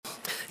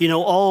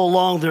All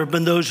along there have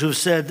been those who have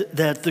said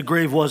that the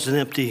grave wasn't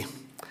empty,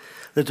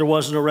 that there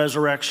wasn't a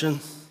resurrection.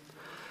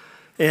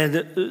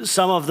 And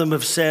some of them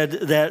have said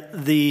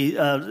that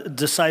the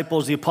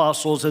disciples, the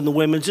apostles, and the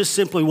women just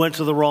simply went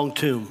to the wrong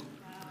tomb.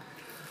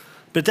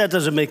 But that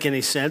doesn't make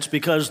any sense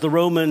because the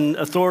Roman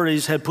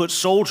authorities had put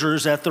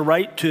soldiers at the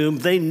right tomb.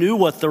 They knew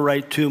what the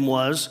right tomb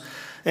was.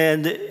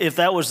 And if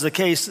that was the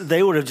case,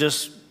 they would have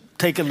just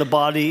taken the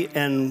body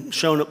and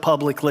shown it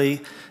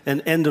publicly,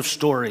 and end of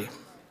story.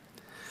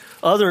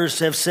 Others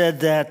have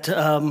said that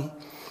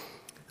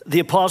the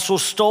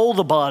apostles stole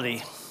the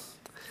body.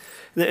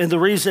 And the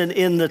reason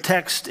in the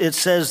text it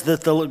says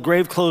that the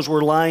grave clothes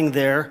were lying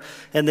there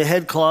and the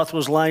headcloth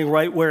was lying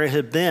right where it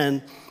had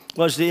been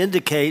was to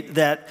indicate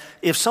that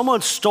if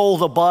someone stole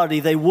the body,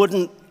 they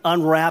wouldn't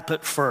unwrap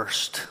it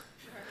first.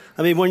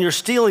 I mean, when you're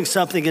stealing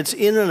something, it's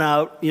in and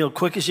out,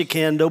 quick as you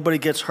can, nobody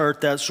gets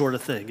hurt, that sort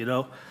of thing,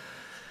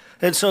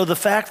 And so the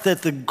fact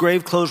that the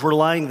grave clothes were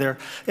lying there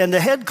and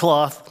the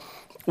headcloth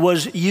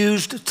was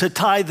used to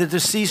tie the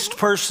deceased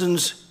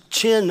person's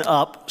chin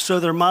up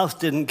so their mouth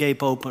didn't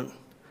gape open.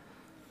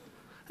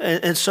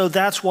 And so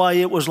that's why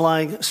it was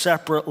lying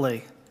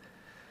separately.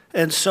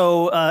 And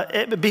so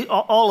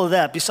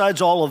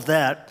besides all of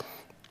that,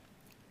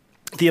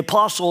 the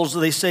apostles,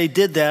 they say,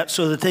 did that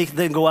so that they could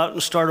then go out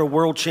and start a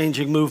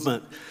world-changing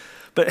movement.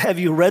 But have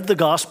you read the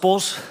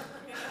Gospels?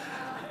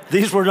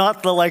 These were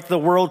not the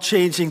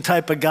world-changing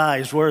type of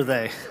guys, were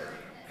they?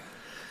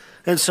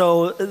 And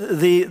so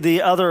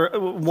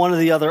one of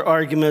the other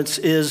arguments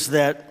is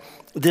that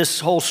this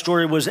whole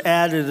story was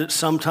added at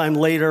some time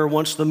later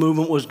once the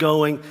movement was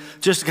going,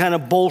 just to kind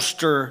of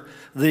bolster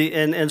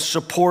and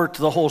support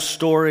the whole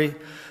story.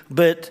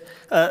 But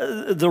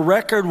the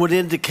record would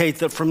indicate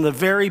that from the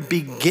very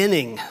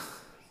beginning,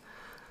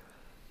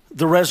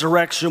 the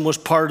resurrection was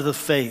part of the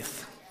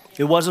faith.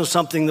 It wasn't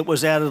something that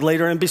was added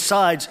later. And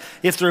besides,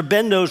 if there had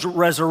been no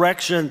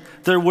resurrection,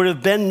 there would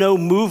have been no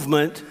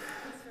movement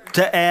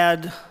to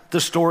add the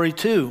story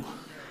to.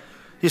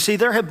 You see,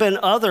 there have been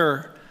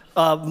other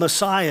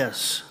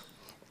messiahs.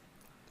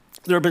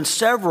 There have been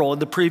several in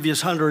the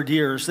previous 100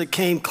 years that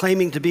came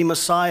claiming to be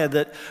Messiah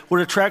that would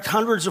attract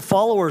hundreds of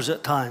followers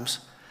at times.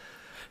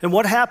 And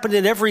what happened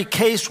in every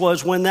case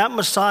was when that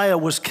Messiah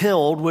was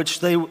killed, which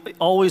they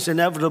always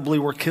inevitably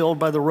were killed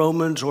by the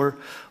Romans or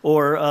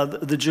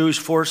the Jewish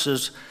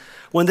forces,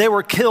 when they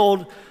were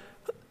killed,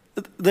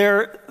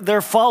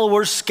 their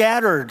followers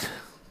scattered.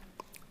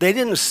 They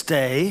didn't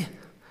stay.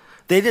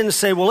 They didn't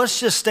say, well, let's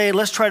just stay,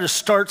 let's try to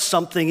start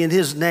something in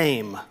his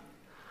name.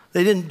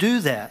 They didn't do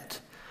that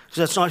because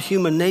that's not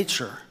human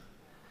nature.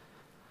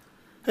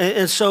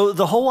 And so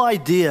the whole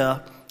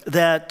idea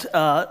that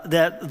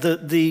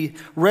the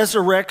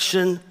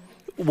resurrection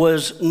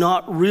was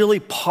not really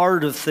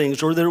part of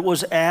things, or that it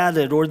was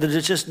added, or that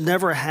it just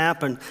never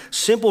happened.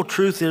 Simple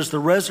truth is the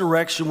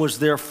resurrection was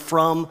there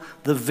from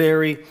the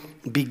very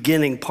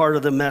beginning, part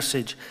of the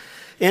message.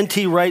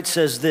 N.T. Wright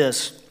says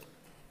this.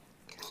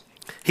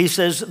 He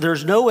says,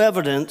 there's no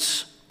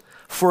evidence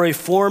for a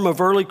form of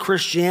early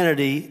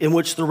Christianity in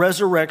which the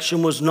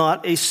resurrection was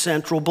not a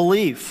central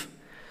belief,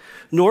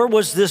 nor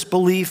was this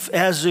belief,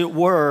 as it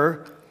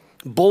were,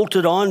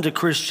 bolted onto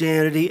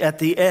Christianity at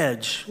the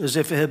edge, as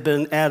if it had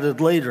been added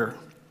later.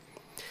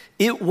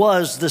 It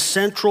was the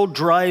central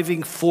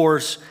driving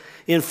force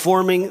in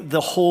forming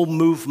the whole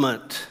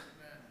movement.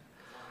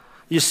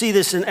 You see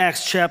this in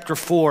Acts chapter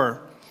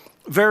 4,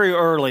 very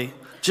early,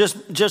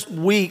 just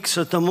weeks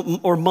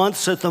or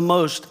months at the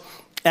most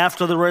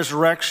after the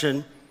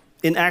resurrection.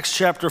 In Acts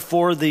chapter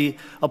 4, the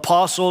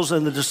apostles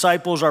and the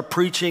disciples are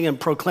preaching and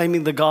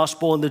proclaiming the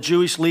gospel, and the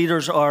Jewish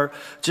leaders are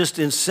just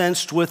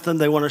incensed with them.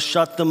 They want to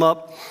shut them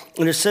up.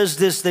 And it says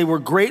this,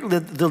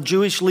 the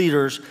Jewish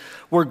leaders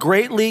were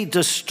greatly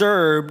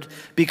disturbed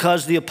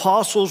because the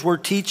apostles were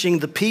teaching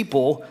the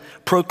people,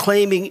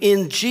 proclaiming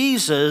in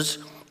Jesus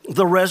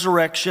the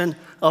resurrection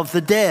of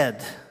the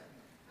dead.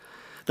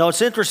 Now,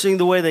 it's interesting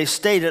the way they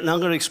state it, and I'm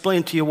going to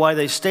explain to you why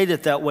they state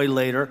it that way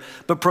later,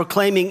 but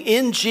proclaiming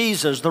in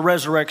Jesus the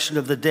resurrection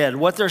of the dead.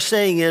 What they're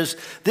saying is,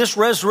 this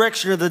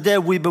resurrection of the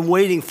dead we've been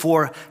waiting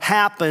for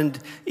happened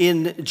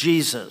in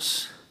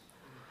Jesus.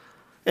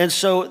 And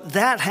so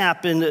that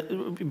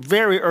happened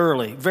very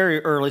early, very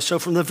early. So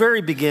from the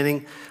very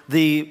beginning,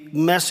 the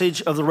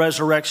message of the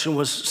resurrection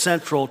was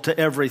central to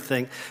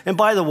everything. And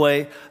by the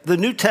way, the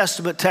New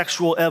Testament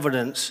textual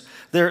evidence,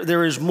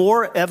 there is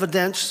more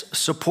evidence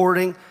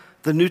supporting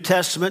the New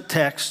Testament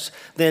texts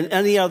than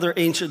any other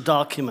ancient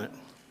document.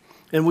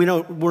 And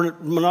we're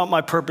not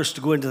my purpose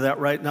to go into that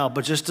right now,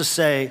 but just to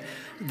say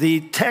the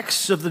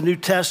texts of the New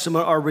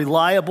Testament are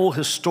reliable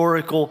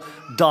historical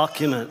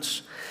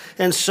documents.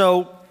 And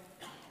so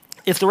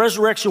if the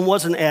resurrection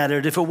wasn't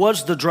added, if it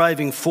was the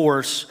driving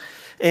force,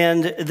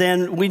 and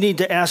then we need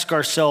to ask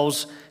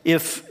ourselves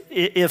if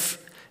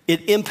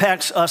it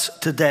impacts us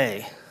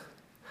today.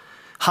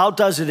 How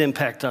does it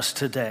impact us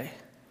today?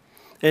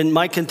 And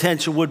my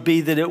contention would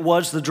be that it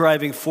was the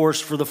driving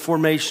force for the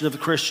formation of the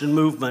Christian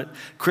movement,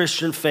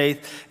 Christian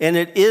faith, and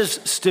it is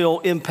still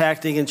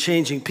impacting and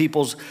changing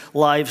people's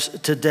lives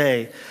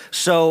today.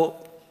 So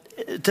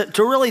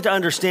to really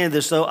understand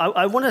this, though,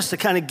 I want us to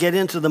kind of get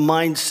into the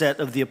mindset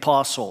of the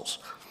apostles.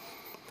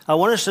 I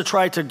want us to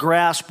try to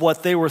grasp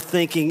what they were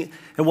thinking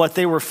and what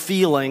they were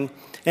feeling.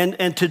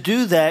 And to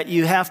do that,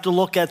 you have to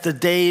look at the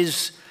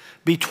days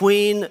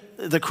between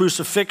the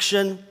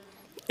crucifixion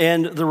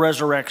and the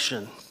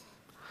resurrection.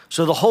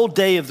 So the whole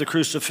day of the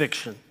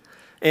crucifixion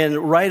and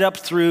right up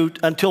through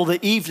until the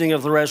evening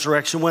of the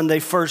resurrection, when they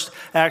first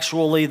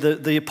actually,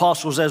 the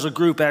apostles as a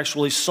group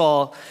actually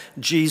saw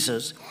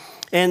Jesus.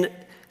 And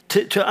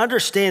to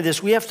understand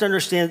this, we have to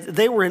understand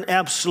they were in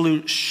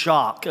absolute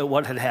shock at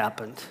what had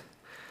happened.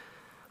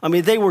 I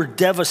mean, they were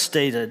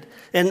devastated,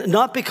 and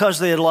not because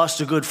they had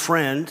lost a good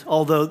friend,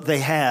 although they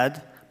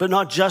had, but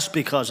not just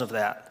because of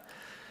that.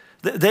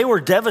 They were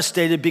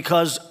devastated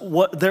because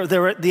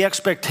the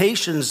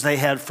expectations they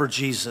had for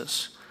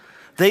Jesus.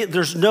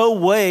 There's no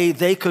way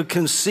they could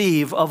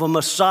conceive of a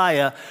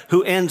Messiah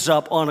who ends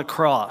up on a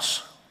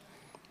cross.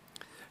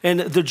 And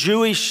the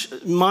Jewish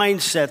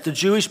mindset, the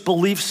Jewish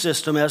belief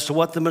system as to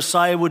what the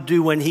Messiah would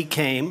do when he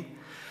came,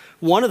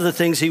 one of the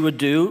things he would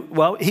do,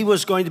 well, he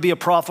was going to be a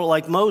prophet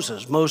like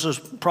Moses. Moses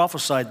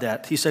prophesied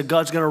that. He said,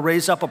 God's going to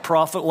raise up a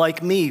prophet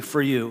like me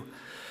for you.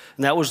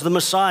 And that was the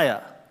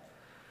Messiah.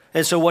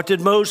 And so what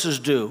did Moses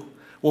do?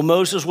 Well,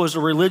 Moses was a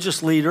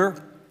religious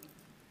leader,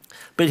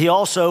 but he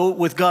also,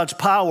 with God's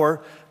power,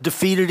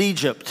 defeated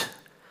Egypt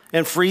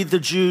and freed the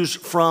Jews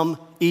from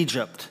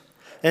Egypt.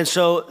 And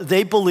so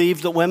they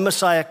believed that when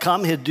Messiah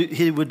come,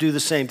 he would do the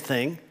same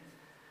thing.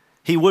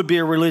 He would be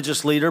a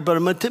religious leader, but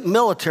a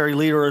military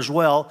leader as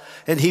well.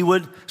 And he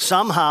would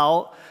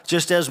somehow,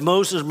 just as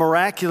Moses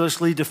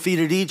miraculously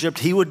defeated Egypt,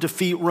 he would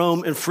defeat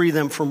Rome and free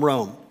them from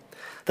Rome.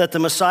 That the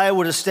Messiah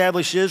would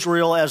establish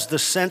Israel as the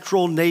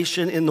central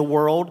nation in the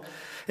world,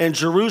 and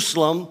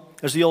Jerusalem,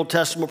 as the Old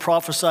Testament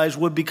prophesies,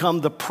 would become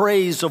the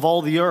praise of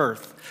all the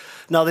earth.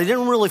 Now, they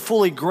didn't really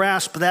fully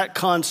grasp that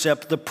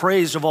concept, the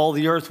praise of all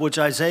the earth, which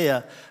is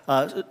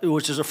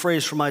a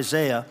phrase from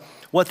Isaiah.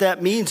 What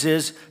that means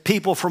is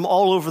people from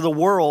all over the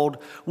world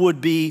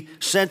would be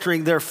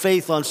centering their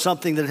faith on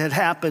something that had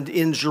happened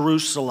in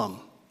Jerusalem,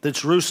 that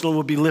Jerusalem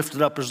would be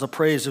lifted up as the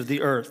praise of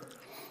the earth.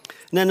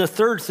 And then the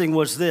third thing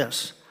was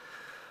this.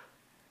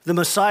 The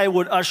Messiah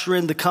would usher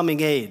in the coming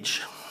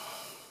age.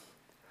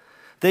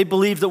 They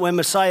believed that when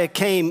Messiah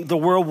came, the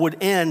world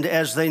would end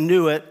as they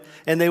knew it,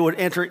 and they would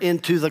enter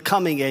into the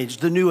coming age,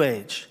 the new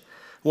age.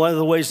 One of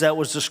the ways that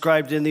was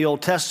described in the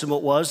Old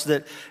Testament was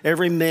that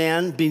every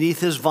man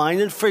beneath his vine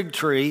and fig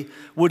tree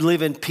would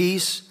live in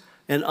peace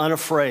and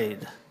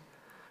unafraid.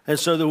 And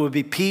so there would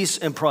be peace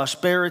and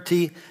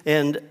prosperity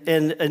and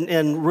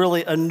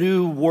really a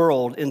new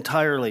world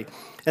entirely.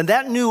 And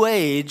that new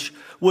age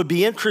would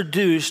be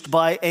introduced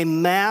by a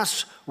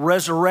mass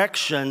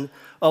resurrection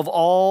of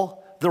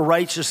all the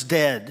righteous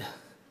dead.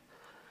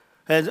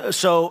 And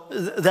so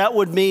that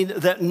would mean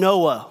that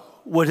Noah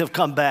would have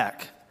come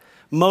back.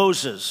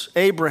 Moses,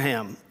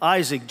 Abraham,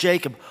 Isaac,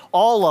 Jacob,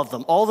 all of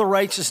them, all the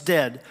righteous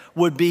dead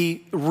would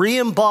be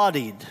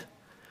re-embodied.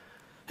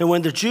 And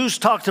when the Jews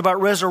talked about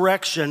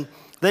resurrection,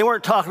 they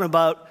weren't talking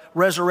about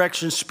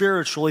resurrection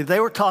spiritually. They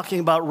were talking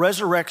about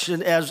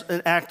resurrection as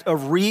an act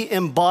of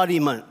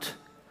re-embodiment.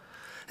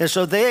 And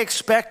so they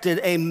expected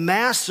a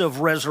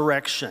massive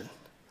resurrection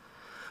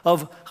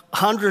of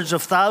hundreds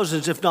of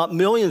thousands, if not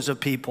millions of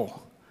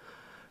people.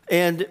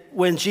 And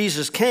when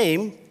Jesus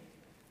came,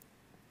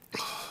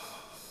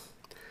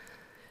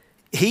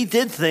 he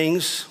did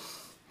things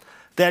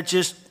that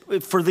just,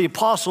 for the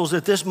apostles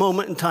at this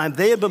moment in time,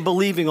 they had been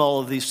believing all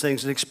of these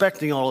things and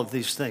expecting all of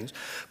these things.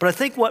 But I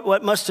think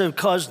what must have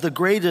caused the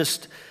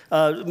greatest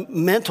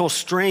mental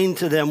strain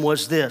to them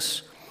was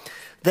this,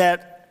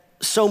 that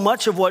so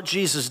much of what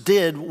Jesus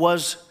did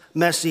was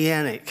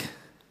messianic.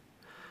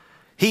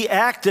 He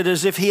acted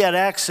as if he had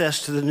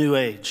access to the new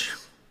age.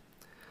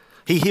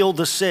 He healed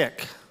the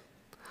sick,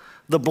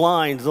 the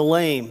blind, the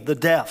lame, the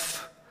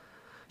deaf.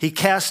 He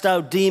cast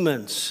out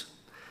demons.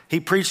 He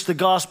preached the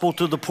gospel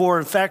to the poor.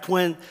 In fact,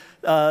 when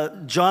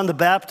John the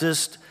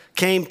Baptist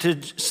came to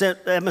send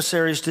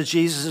emissaries to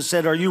Jesus and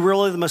said, "Are you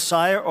really the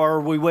Messiah, or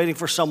are we waiting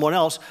for someone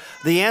else?"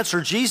 The answer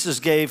Jesus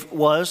gave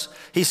was,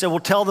 he said, "Well,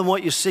 tell them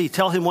what you see.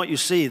 Tell him what you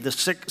see. The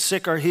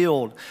sick are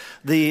healed.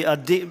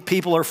 The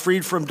people are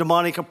freed from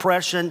demonic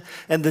oppression,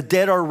 and the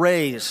dead are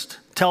raised.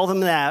 Tell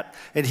them that,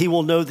 and he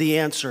will know the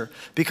answer."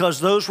 Because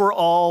those were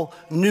all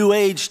New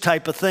Age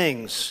type of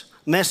things,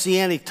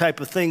 messianic type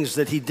of things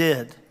that he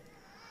did.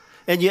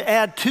 And you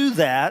add to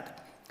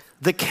that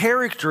the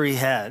character he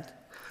had,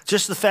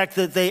 just the fact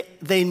that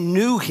they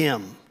knew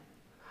him,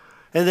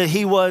 and that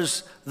he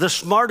was the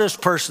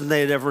smartest person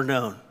they had ever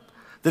known,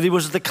 that he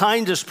was the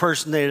kindest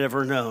person they had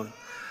ever known,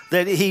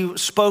 that he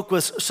spoke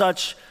with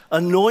such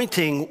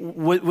anointing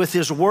with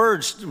his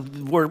words,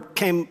 there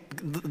came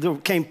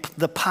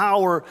the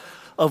power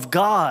of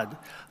God,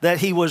 that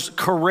he was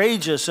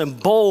courageous and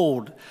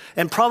bold,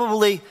 and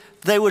probably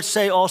they would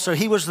say also,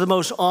 he was the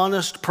most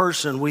honest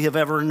person we have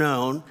ever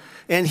known,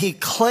 and he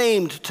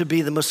claimed to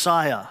be the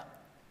Messiah.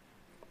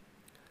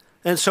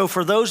 And so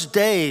for those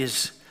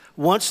days,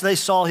 once they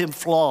saw him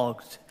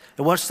flogged,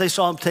 and once they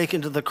saw him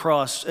taken to the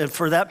cross, and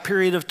for that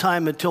period of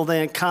time until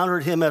they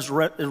encountered him as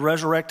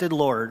resurrected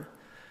Lord,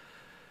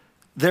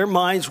 their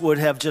minds would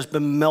have just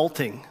been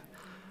melting.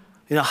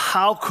 You know,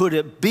 how could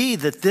it be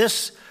that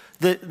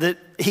that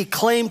he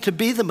claimed to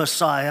be the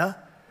Messiah,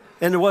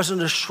 and there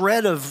wasn't a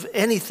shred of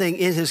anything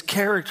in his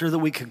character that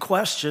we could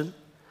question,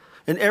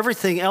 and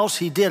everything else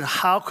he did,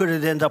 how could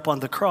it end up on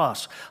the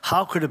cross?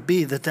 How could it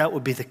be that that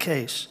would be the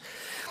case?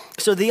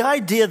 So the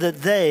idea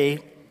that they,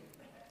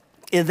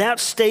 in that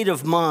state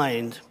of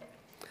mind,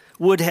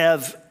 would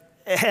have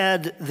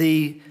had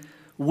the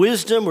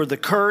wisdom or the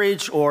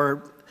courage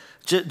or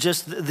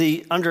just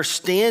the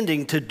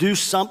understanding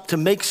to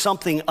make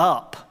something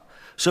up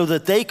so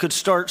that they could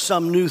start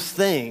some new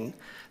thing,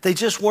 they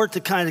just weren't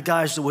the kind of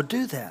guys that would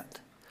do that.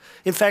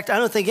 In fact, I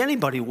don't think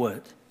anybody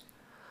would.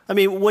 I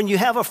mean, when you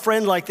have a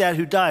friend like that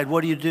who died,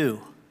 what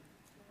do?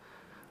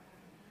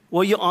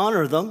 Well, you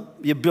honor them,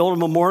 you build a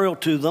memorial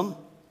to them,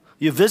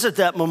 you visit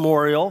that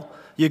memorial,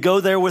 you go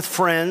there with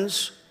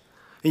friends,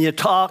 and you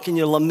talk and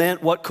you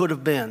lament what could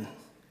have been.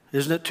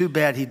 Isn't it too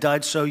bad he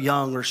died so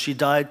young or she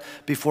died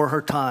before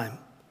her time?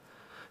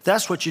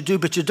 That's what you do,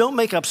 but you don't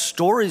make up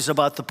stories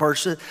about the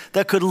person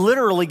that could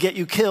literally get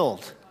you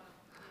killed.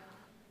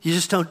 You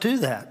just don't do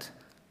that.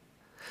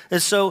 And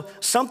so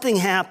something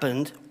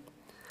happened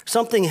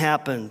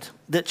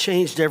that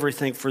changed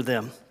everything for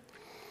them.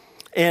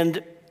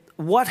 And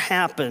what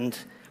happened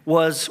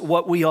was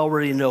what we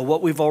already know,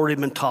 what we've already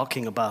been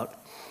talking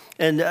about.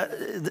 And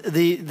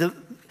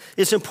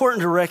it's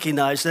important to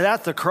recognize that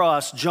at the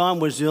cross,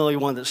 John was the only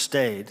one that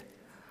stayed.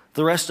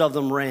 The rest of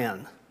them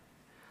ran.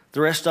 The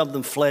rest of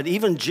them fled.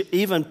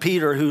 Even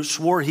Peter, who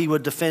swore he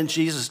would defend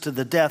Jesus to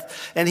the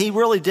death, and he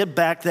really did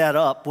back that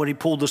up when he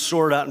pulled the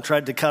sword out and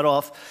tried to cut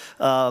off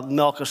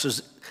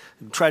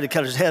tried to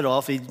cut his head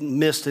off. He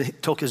missed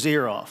and took his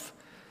ear off.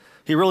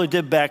 He really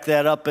did back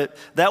that up, but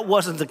that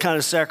wasn't the kind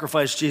of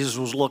sacrifice Jesus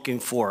was looking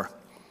for.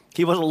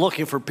 He wasn't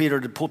looking for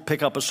Peter to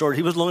pick up a sword.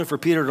 He was looking for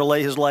Peter to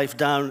lay his life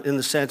down in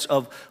the sense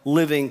of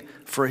living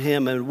for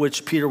him, and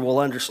which Peter will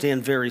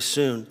understand very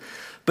soon.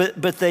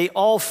 But they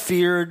all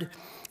feared,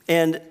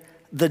 and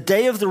the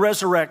day of the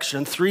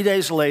resurrection, 3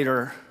 days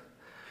later,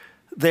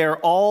 they're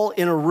all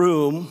in a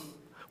room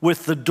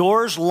with the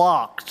doors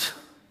locked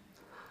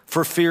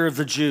for fear of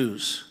the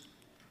Jews.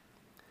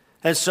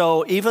 And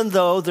so even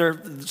though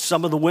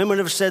some of the women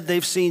have said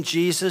they've seen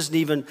Jesus, and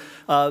even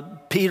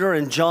Peter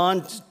and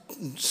John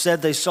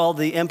said they saw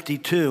the empty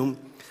tomb,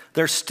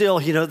 they're still,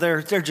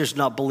 they're just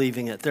not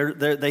believing it.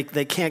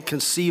 They can't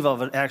conceive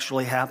of it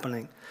actually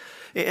happening.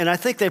 And I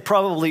think they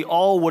probably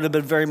all would have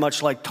been very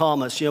much like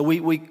Thomas.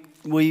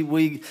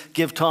 We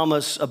give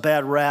Thomas a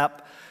bad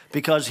rap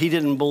because he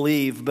didn't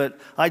believe, but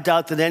I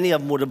doubt that any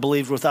of them would have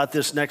believed without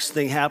this next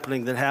thing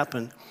happening that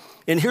happened.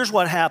 And here's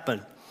what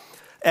happened.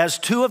 As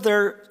two of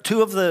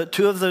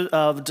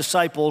the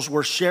disciples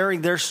were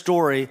sharing their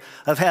story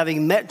of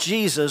having met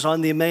Jesus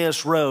on the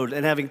Emmaus Road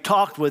and having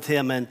talked with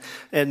him,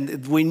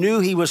 and we knew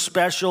he was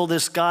special,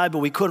 this guy, but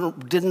we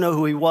didn't know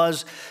who he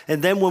was.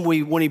 And then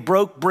when he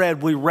broke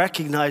bread, we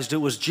recognized it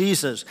was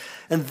Jesus.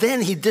 And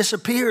then he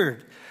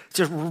disappeared,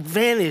 just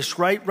vanished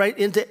right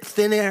into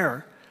thin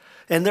air.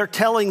 And they're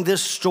telling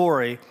this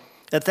story.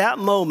 At that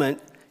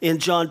moment, in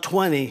John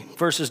 20,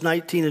 verses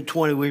 19 and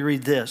 20, we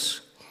read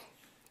this.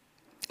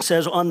 It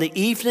says, on the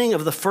evening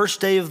of the first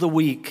day of the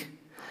week,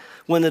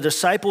 when the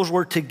disciples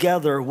were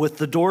together with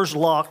the doors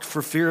locked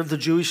for fear of the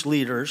Jewish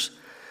leaders,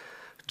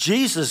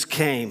 Jesus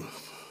came,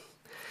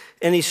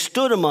 and he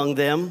stood among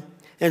them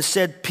and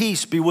said,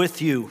 peace be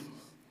with you.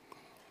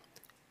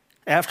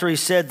 After he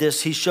said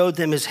this, he showed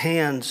them his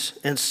hands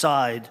and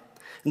side,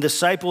 and the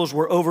disciples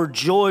were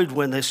overjoyed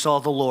when they saw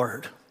the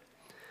Lord.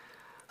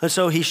 And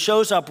so he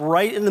shows up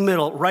right in the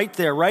middle, right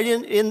there, right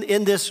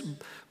in this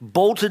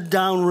bolted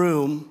down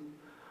room,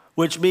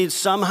 which means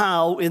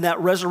somehow in that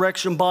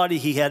resurrection body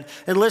he had.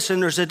 And listen,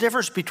 there's a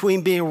difference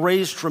between being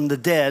raised from the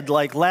dead,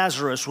 like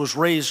Lazarus was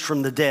raised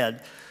from the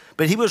dead,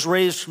 but he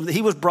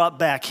was brought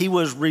back. He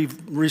was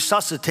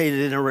resuscitated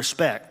in a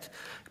respect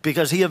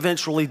because he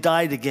eventually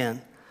died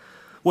again.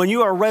 When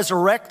you are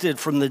resurrected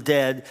from the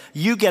dead,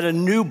 you get a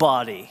new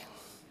body.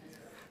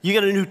 You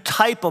get a new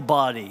type of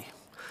body,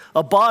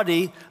 a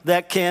body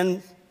that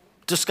can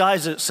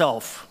disguise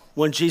itself.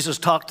 When Jesus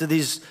talked to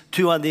these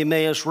two on the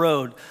Emmaus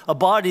Road, a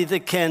body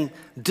that can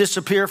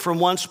disappear from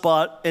one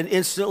spot and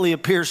instantly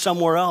appear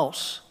somewhere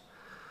else.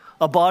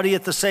 A body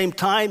at the same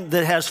time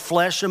that has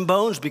flesh and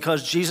bones,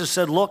 because Jesus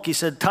said, look, he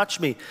said,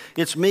 touch me,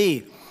 it's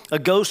me. A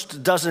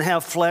ghost doesn't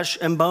have flesh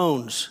and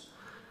bones.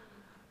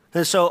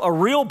 And so a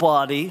real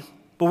body,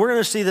 but we're going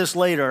to see this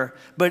later,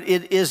 but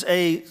it is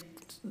a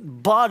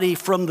body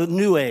from the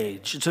new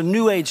age. It's a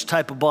new age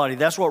type of body.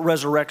 That's what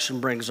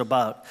resurrection brings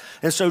about.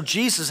 And so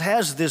Jesus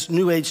has this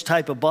new age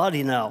type of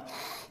body now.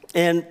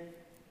 And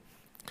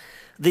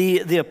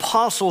the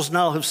apostles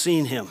now have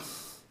seen him.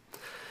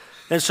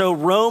 And so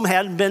Rome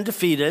hadn't been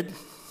defeated.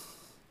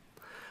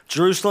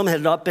 Jerusalem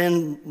had not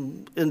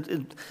been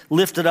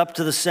lifted up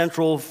to the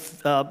central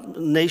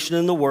nation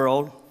in the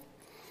world.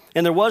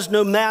 And there was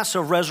no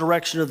massive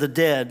resurrection of the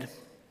dead.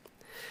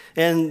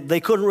 And they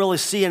couldn't really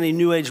see any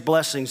New Age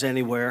blessings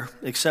anywhere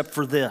except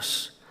for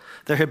this.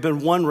 There had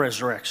been one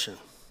resurrection.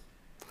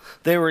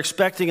 They were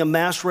expecting a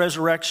mass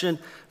resurrection.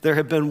 There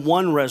had been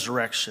one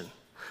resurrection.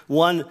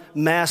 One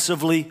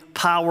massively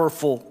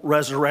powerful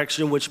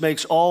resurrection, which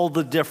makes all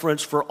the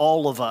difference for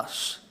all of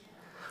us.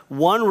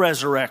 One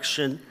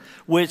resurrection,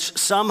 which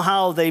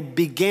somehow they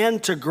began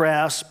to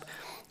grasp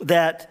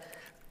that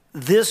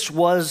this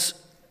was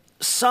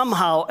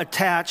somehow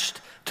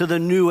attached to the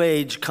new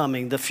age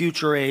coming, the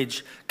future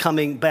age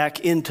coming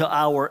back into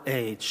our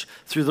age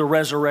through the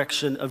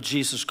resurrection of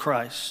Jesus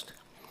Christ.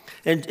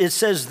 And it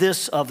says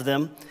this of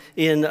them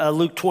in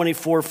Luke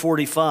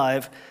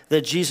 24:45,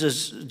 that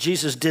Jesus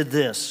did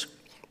this.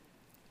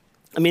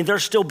 I mean, they're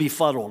still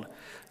befuddled.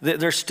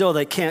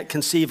 They can't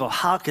conceive of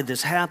how could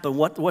this happen?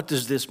 What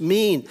does this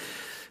mean?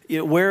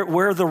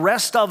 Where are the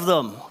rest of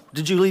them?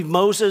 Did you leave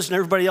Moses and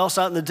everybody else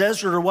out in the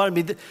desert or what? I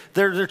mean,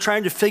 they're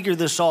trying to figure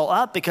this all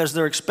out because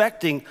they're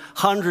expecting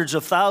hundreds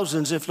of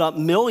thousands, if not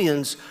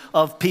millions,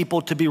 of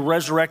people to be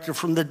resurrected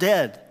from the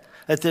dead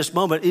at this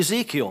moment.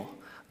 Ezekiel.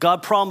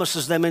 God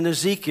promises them in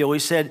Ezekiel. He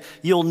said,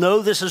 you'll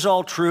know this is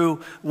all true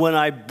when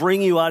I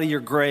bring you out of your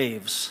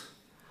graves.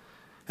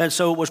 And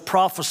so it was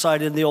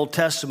prophesied in the Old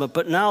Testament.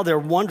 But now they're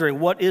wondering,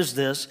 what is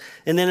this?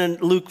 And then in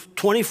Luke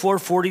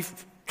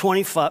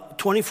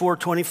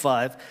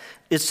 24:25,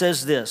 it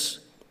says this.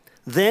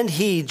 Then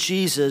he,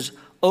 Jesus,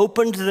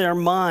 opened their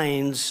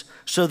minds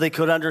so they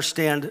could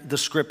understand the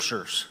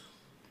scriptures.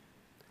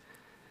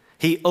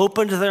 He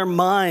opened their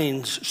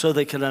minds so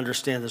they could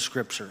understand the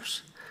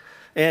scriptures.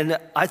 And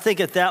I think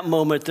at that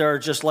moment, there are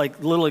just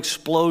like little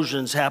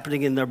explosions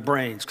happening in their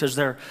brains because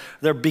they're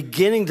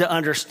beginning to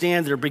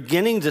understand, they're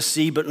beginning to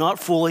see, but not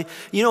fully.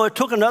 You know, it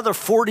took another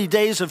 40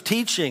 days of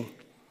teaching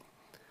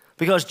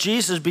because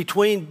Jesus,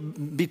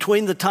 between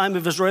the time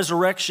of his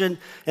resurrection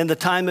and the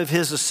time of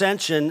his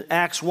ascension,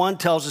 Acts 1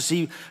 tells us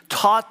he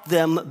taught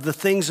them the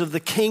things of the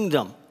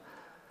kingdom.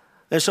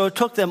 And so it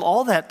took them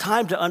all that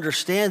time to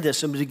understand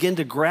this and begin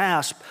to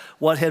grasp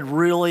what had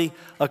really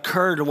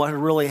occurred and what had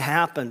really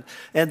happened,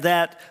 and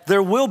that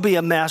there will be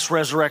a mass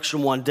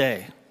resurrection one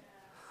day.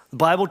 The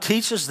Bible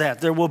teaches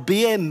that. There will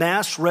be a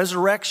mass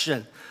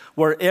resurrection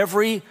where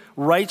every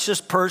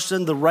righteous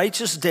person, the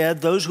righteous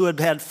dead, those who have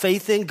had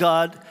faith in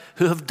God,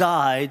 who have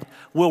died,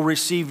 will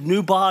receive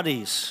new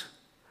bodies.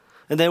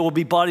 And they will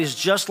be bodies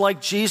just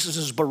like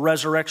Jesus'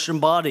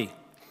 resurrection body.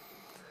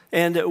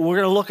 And we're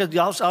going to look at,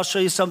 I'll show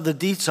you some of the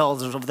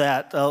details of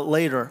that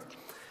later.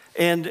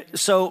 And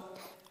so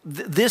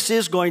this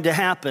is going to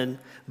happen,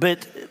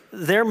 but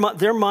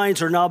their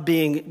minds are now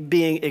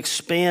being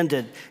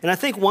expanded. And I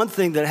think one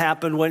thing that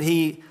happened when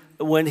he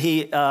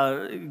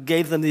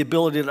gave them the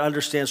ability to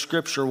understand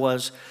Scripture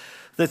was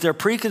that their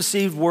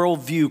preconceived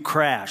worldview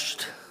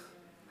crashed.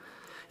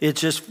 It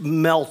just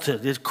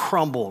melted, it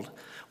crumbled.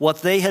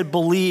 What they had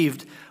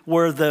believed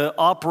were the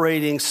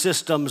operating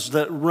systems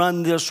that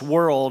run this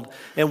world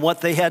and what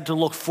they had to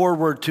look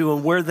forward to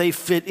and where they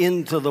fit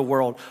into the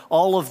world.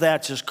 All of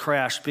that just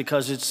crashed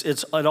because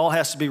it all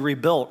has to be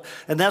rebuilt.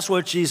 And that's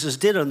what Jesus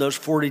did in those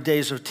 40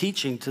 days of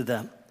teaching to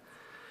them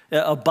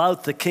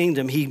about the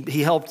kingdom.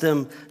 He helped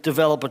them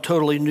develop a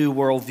totally new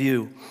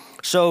worldview.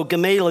 So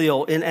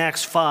Gamaliel in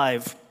Acts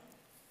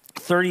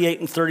 5:38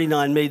 and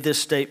 39 made this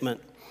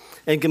statement.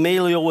 And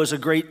Gamaliel was a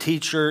great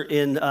teacher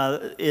in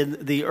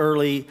the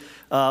early,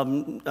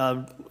 in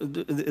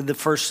the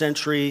first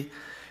century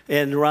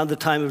and around the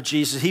time of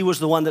Jesus. He was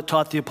the one that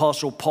taught the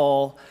Apostle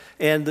Paul.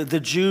 And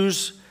the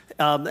Jews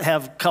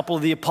have a couple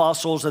of the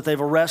apostles that they've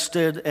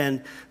arrested,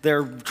 and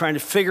they're trying to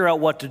figure out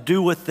what to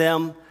do with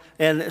them.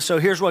 And so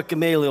here's what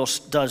Gamaliel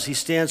does. He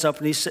stands up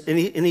and he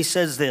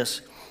says this.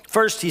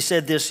 First, he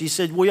said this. He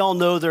said, we all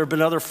know there have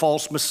been other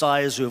false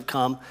messiahs who have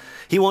come.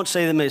 He won't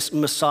say the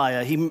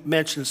Messiah. He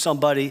mentions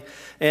somebody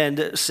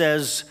and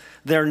says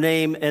their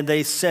name, and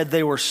they said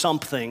they were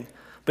something,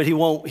 but he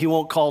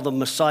won't call them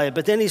Messiah.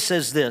 But then he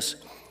says this,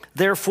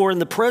 therefore, in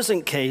the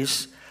present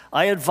case,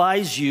 I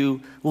advise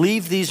you,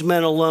 leave these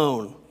men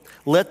alone.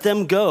 Let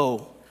them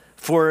go,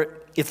 for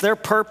if their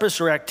purpose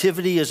or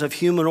activity is of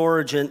human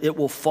origin, it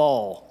will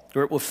fall,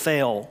 or it will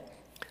fail.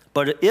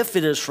 But if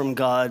it is from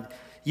God,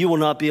 you will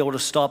not be able to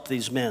stop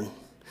these men.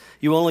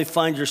 You only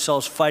find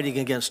yourselves fighting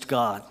against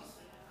God.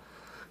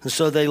 And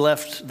so they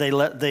let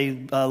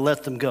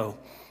them go.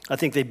 I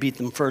think they beat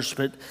them first,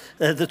 but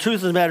the truth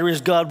of the matter is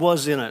God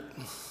was in it.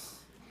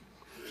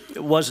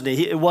 Wasn't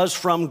he? It was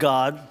from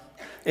God,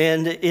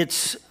 and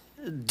it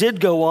did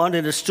go on,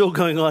 and it's still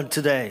going on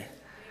today.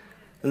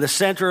 And the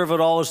center of it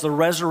all is the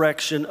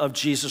resurrection of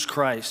Jesus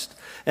Christ.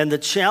 And the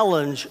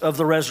challenge of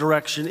the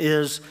resurrection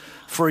is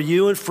for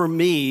you and for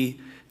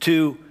me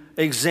to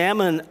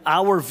examine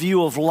our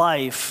view of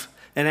life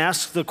and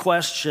ask the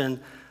question,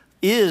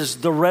 is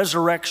the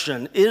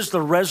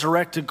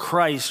resurrected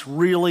Christ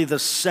really the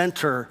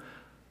center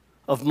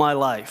of my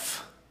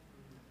life?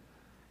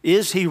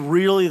 Is he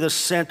really the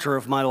center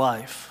of my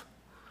life?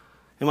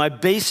 Am I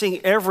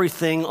basing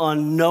everything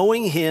on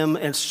knowing him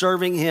and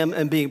serving him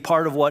and being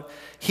part of what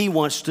he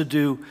wants to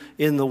do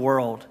in the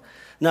world?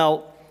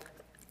 Now,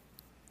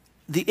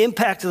 the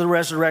impact of the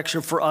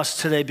resurrection for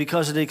us today,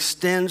 because it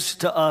extends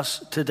to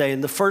us today.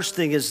 And the first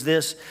thing is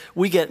this: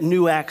 we get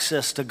new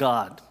access to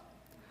God.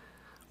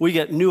 We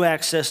get new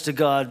access to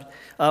God.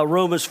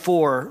 Romans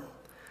 4,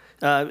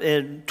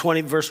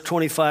 verse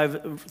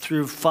 25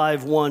 through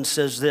 5:1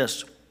 says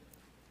this: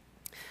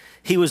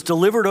 he was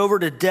delivered over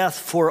to death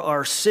for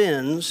our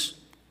sins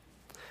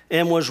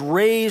and was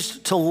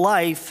raised to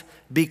life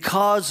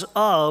because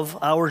of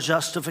our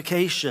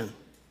justification.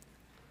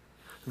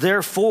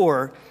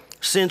 Therefore,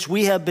 since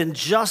we have been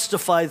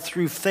justified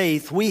through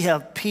faith, we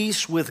have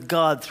peace with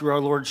God through our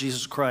Lord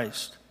Jesus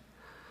Christ.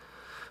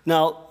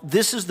 Now,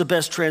 this is the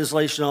best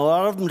translation. A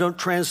lot of them don't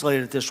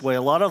translate it this way.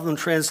 A lot of them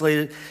translate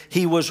it,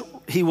 he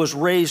was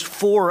raised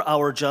for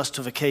our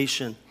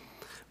justification.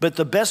 But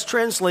the best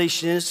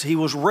translation is he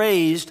was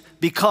raised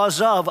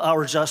because of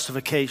our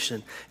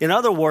justification. In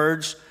other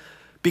words,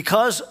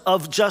 because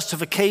of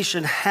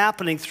justification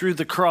happening through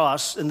the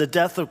cross and the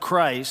death of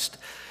Christ,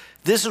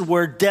 this is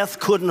where death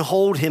couldn't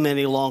hold him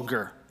any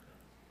longer,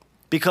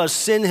 because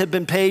sin had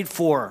been paid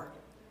for.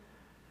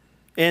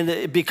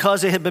 And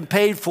because it had been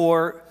paid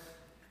for,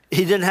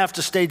 he didn't have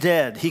to stay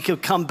dead. He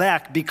could come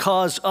back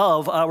because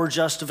of our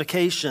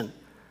justification.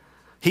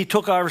 He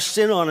took our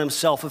sin on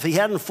himself. If he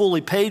hadn't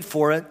fully paid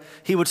for it,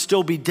 he would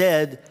still be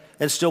dead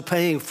and still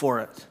paying for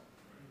it.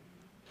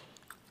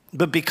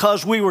 But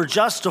because we were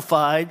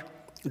justified,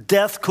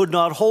 death could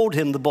not hold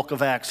him, the book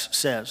of Acts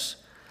says.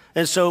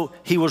 And so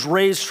he was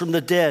raised from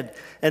the dead,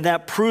 and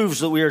that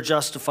proves that we are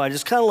justified.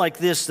 It's kind of like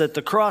this, that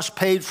the cross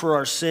paid for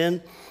our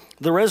sin.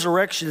 The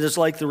resurrection is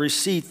like the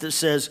receipt that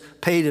says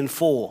paid in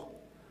full.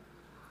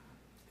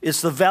 It's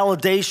the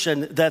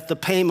validation that the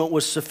payment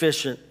was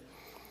sufficient.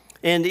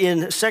 And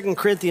in 2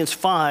 Corinthians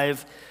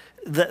 5,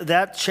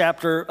 that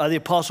chapter, the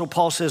Apostle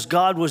Paul says,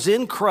 God was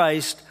in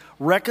Christ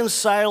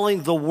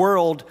reconciling the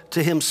world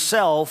to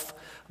himself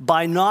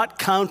by not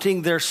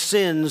counting their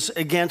sins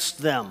against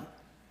them.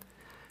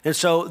 And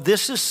so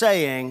this is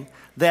saying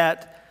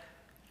that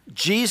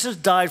Jesus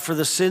died for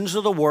the sins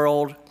of the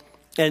world,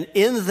 and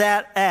in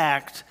that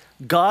act,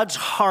 God's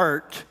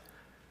heart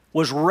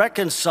was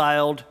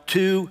reconciled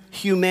to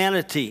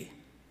humanity.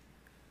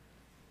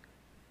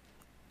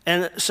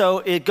 And so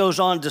it goes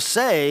on to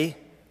say,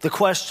 the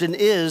question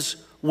is,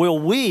 will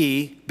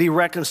we be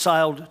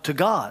reconciled to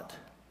God?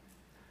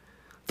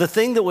 The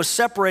thing that was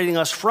separating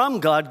us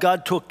from God,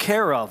 God took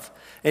care of.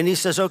 And he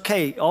says,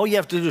 okay, all you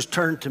have to do is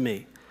turn to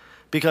me.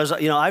 Because,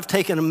 I've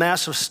taken a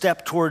massive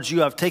step towards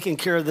you. I've taken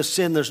care of the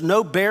sin. There's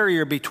no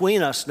barrier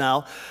between us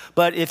now.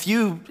 But if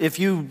you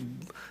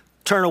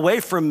turn away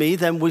from me,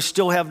 then we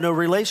still have no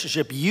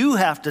relationship. You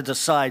have to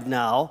decide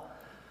now,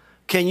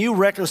 can you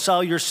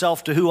reconcile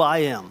yourself to who I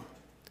am?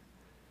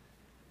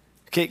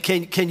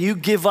 Can you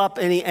give up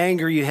any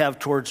anger you have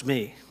towards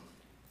me?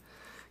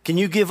 Can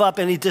you give up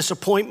any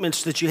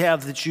disappointments that you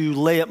have that you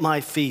lay at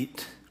my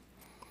feet?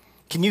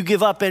 Can you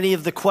give up any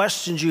of the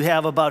questions you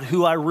have about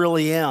who I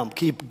really am?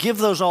 Can you give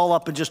those all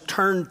up and just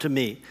turn to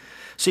me?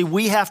 See,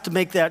 we have to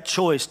make that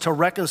choice to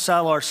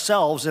reconcile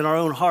ourselves in our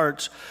own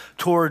hearts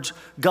towards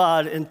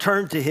God and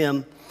turn to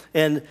him.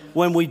 And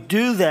when we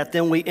do that,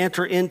 then we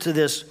enter into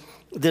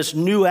this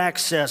new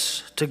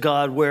access to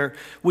God where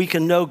we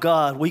can know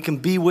God, we can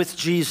be with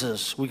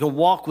Jesus, we can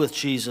walk with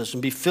Jesus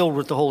and be filled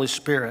with the Holy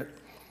Spirit.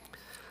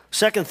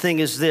 Second thing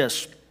is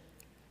this: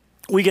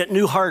 we get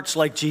new hearts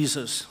like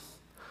Jesus.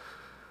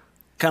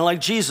 Kind of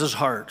like Jesus'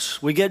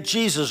 hearts. We get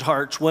Jesus'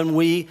 hearts when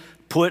we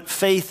put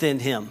faith in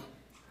him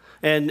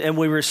and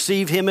we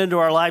receive him into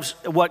our lives.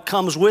 What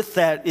comes with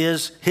that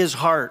is his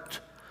heart.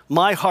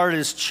 My heart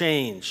is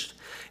changed.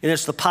 And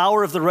it's the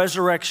power of the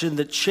resurrection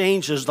that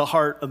changes the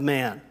heart of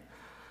man.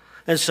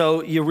 And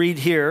so you read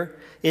here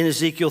in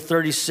Ezekiel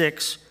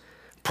 36,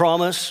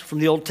 promise from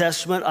the Old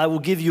Testament, I will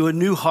give you a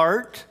new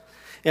heart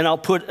and I'll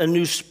put a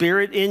new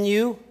spirit in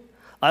you.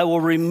 I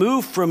will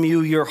remove from you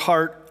your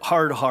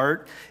hard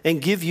heart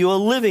and give you a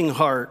living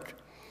heart.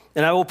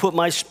 And I will put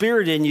my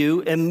spirit in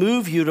you and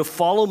move you to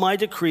follow my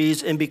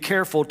decrees and be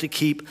careful to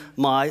keep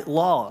my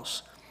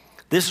laws.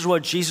 This is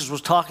what Jesus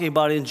was talking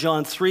about in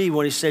John 3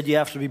 when he said you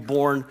have to be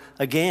born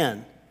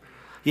again.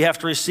 You have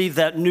to receive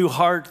that new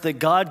heart that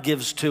God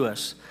gives to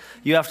us.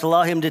 You have to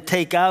allow him to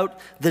take out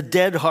the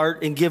dead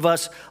heart and give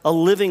us a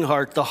living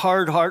heart, the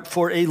hard heart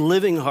for a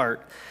living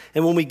heart.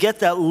 And when we get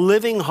that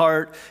living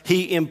heart,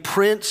 he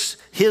imprints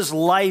his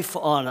life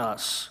on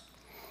us.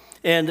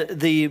 And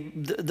the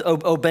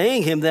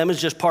obeying him then is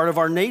just part of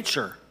our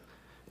nature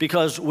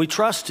because we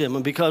trust him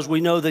and because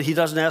we know that he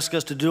doesn't ask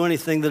us to do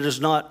anything that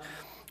is not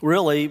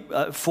really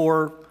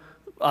for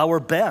our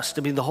best.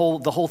 I mean, the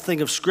whole thing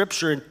of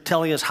Scripture and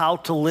telling us how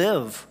to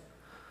live,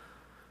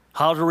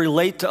 how to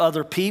relate to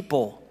other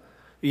people,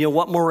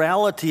 what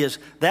morality is,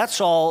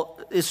 that's all.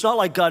 It's not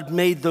like God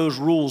made those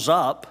rules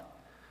up.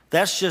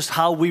 That's just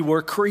how we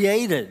were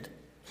created.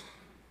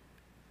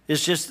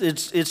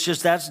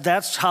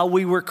 That's how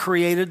we were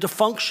created to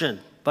function,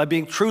 by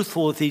being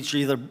truthful with each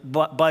other,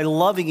 by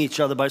loving each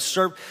other, by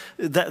serving.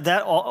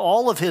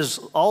 All of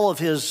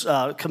his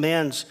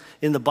commands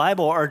in the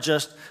Bible are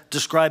just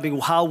describing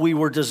how we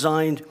were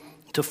designed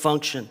to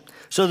function.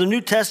 So the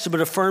New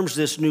Testament affirms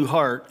this new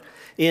heart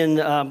in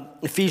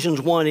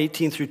Ephesians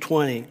 1:18 through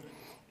 20.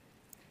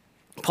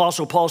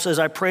 Apostle Paul says,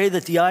 "I pray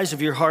that the eyes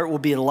of your heart will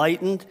be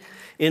enlightened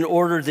in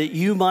order that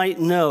you might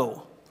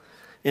know,"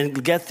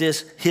 and get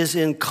this, "his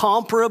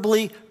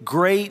incomparably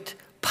great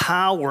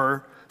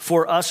power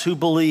for us who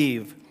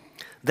believe.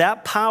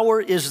 That power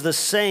is the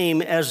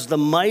same as the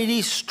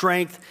mighty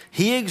strength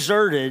he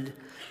exerted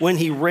when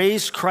he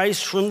raised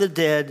Christ from the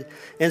dead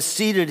and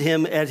seated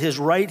him at his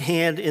right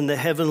hand in the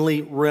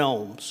heavenly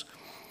realms."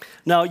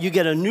 Now, you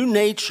get a new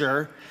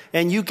nature,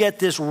 and you get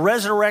this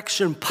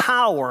resurrection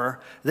power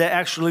that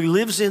actually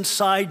lives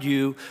inside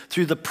you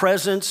through the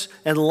presence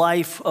and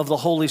life of the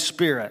Holy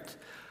Spirit.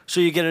 So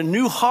you get a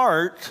new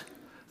heart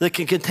that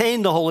can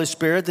contain the Holy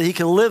Spirit, that he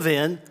can live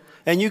in,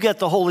 and you get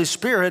the Holy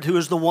Spirit, who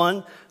is the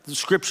one, the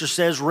Scripture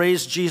says,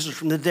 raised Jesus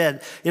from the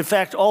dead. In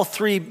fact, all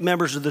three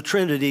members of the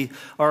Trinity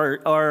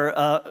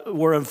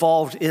were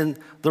involved in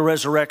the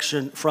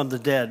resurrection from the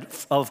dead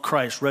of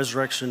Christ,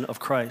 resurrection of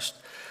Christ.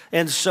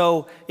 And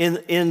so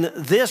in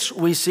this,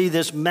 we see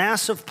this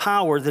massive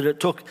power that it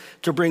took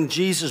to bring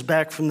Jesus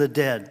back from the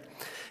dead.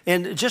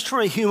 And just from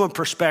a human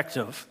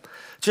perspective,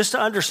 just to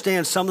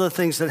understand some of the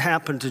things that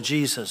happened to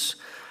Jesus.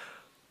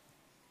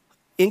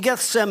 In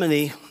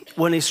Gethsemane,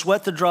 when he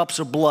sweat the drops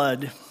of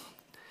blood,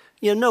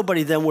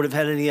 nobody then would have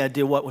had any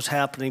idea what was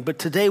happening. But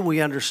today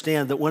we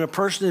understand that when a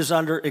person is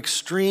under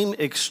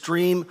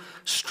extreme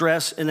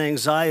stress and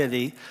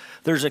anxiety,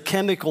 there's a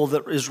chemical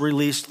that is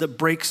released that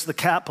breaks the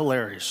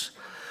capillaries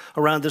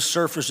around the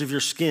surface of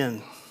your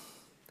skin.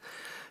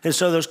 And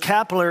so those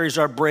capillaries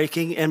are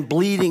breaking and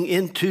bleeding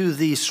into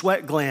the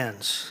sweat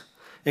glands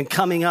and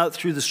coming out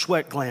through the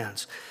sweat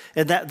glands.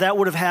 And that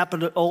would have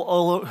happened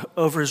all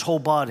over his whole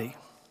body.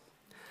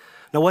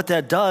 Now what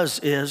that does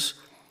is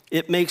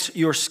it makes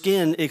your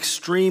skin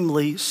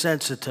extremely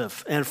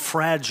sensitive and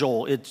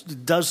fragile.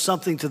 It does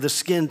something to the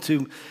skin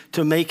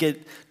to make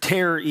it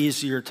tear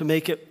easier, to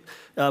make it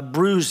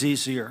bruise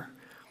easier.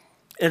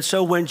 And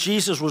so when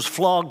Jesus was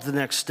flogged the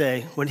next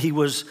day, when he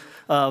was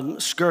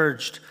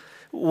scourged,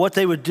 what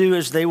they would do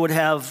is they would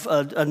have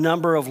a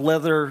number of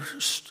leather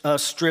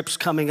strips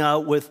coming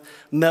out with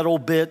metal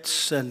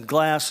bits and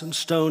glass and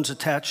stones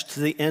attached to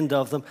the end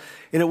of them.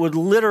 And it would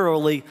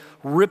literally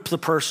rip the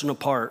person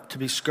apart to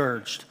be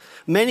scourged.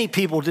 Many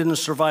people didn't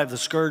survive the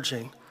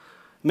scourging.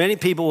 Many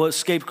people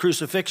escaped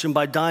crucifixion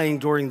by dying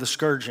during the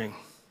scourging.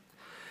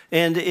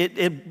 And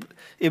it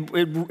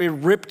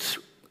ripped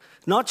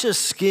not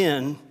just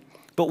skin,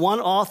 but one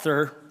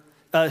author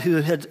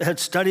who had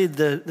studied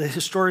the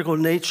historical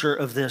nature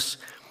of this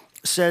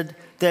said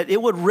that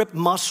it would rip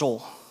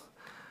muscle.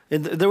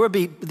 And there would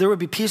be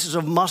pieces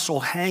of muscle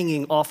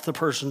hanging off the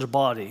person's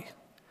body.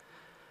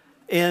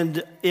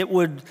 And it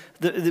would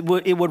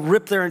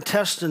rip their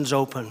intestines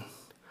open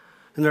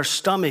and their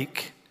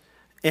stomach.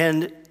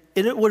 And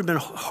it would have been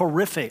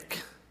horrific.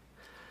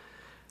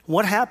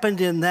 What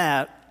happened in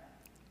that,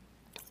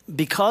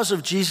 because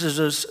of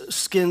Jesus'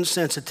 skin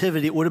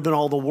sensitivity, it would have been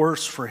all the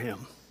worse for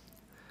him.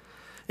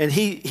 And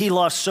he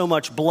lost so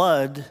much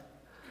blood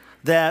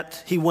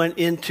that he went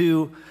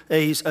into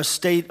a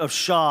state of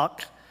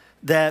shock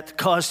that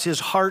caused his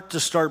heart to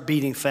start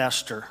beating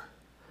faster.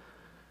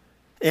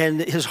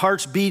 And his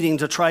heart's beating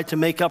to try to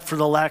make up for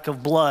the lack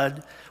of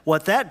blood.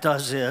 What that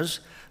does is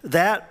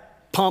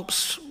that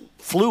pumps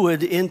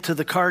fluid into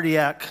the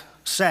cardiac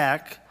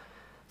sac,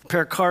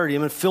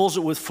 pericardium, and fills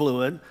it with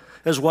fluid,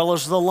 as well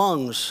as the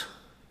lungs.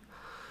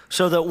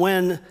 So that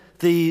when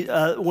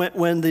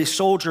the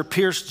soldier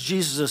pierced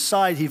Jesus'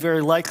 side, he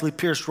very likely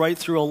pierced right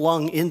through a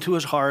lung into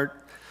his heart.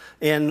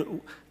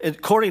 And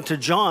according to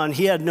John,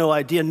 he had no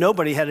idea,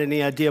 nobody had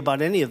any idea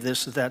about any of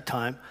this at that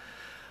time.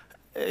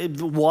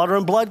 Water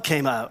and blood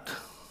came out.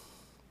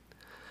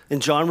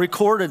 And John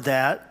recorded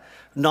that,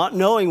 not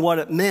knowing what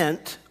it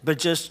meant,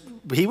 but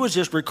he was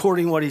just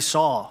recording what he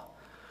saw,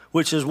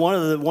 which is one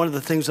of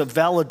the things that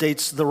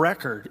validates the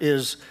record,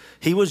 is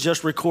he was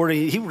just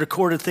recording, he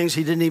recorded things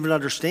he didn't even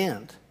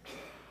understand.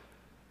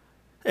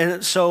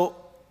 And so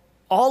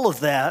all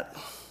of that,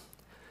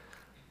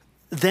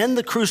 then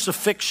the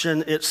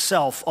crucifixion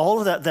itself, all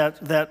of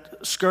that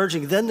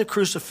scourging, then the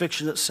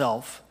crucifixion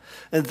itself,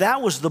 and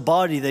that was the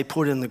body they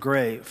put in the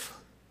grave.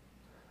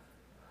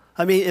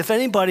 I mean, if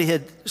anybody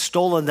had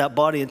stolen that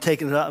body and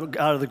taken it out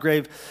of the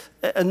grave,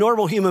 a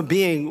normal human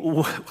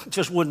being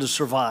just wouldn't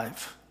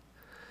survive.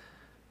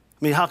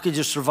 I mean, how could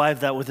you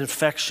survive that with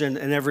infection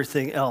and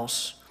everything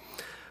else?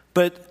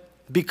 But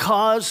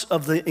because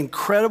of the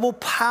incredible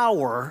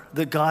power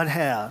that God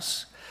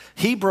has,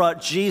 he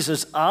brought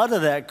Jesus out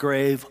of that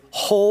grave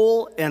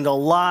whole and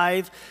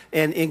alive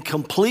and in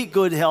complete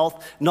good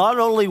health, not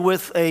only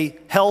with a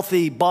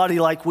healthy body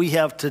like we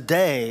have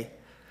today,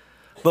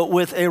 but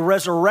with a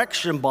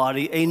resurrection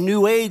body, a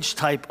new age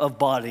type of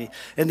body.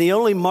 And the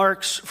only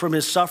marks from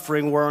his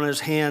suffering were on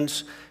his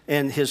hands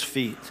and his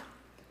feet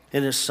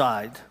and his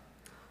side.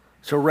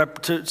 So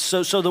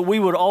that we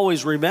would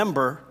always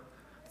remember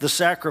the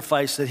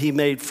sacrifice that he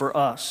made for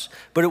us.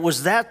 But it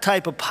was that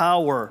type of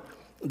power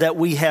that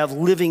we have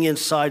living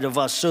inside of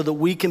us so that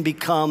we can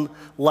become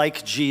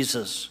like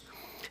Jesus.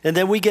 And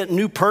then we get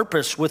new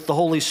purpose with the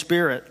Holy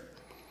Spirit.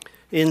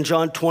 In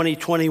John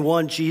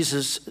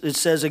 20:21, it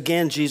says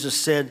again, Jesus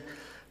said,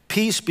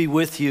 "Peace be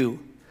with you.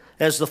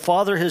 As the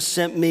Father has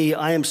sent me,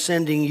 I am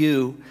sending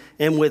you."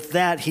 And with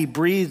that, he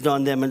breathed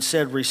on them and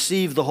said,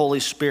 "Receive the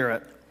Holy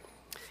Spirit."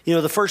 You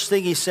know, the first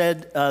thing he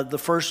said, the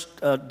first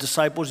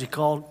disciples he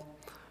called,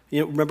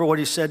 you know, remember what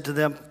he said to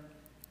them?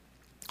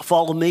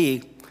 "Follow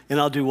me, and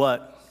I'll do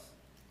what?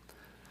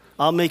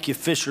 I'll make you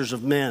fishers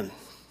of men."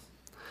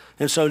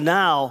 And so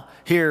now,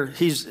 here,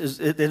 he's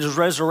in his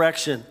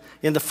resurrection,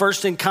 in the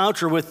first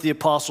encounter with the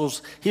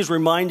apostles, he's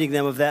reminding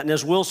them of that. And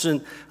as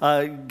Wilson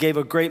gave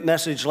a great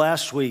message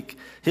last week,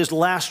 his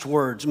last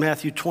words,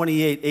 Matthew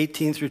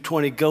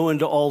 28:18-20, "Go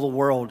into all the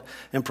world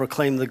and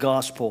proclaim the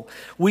gospel."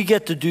 We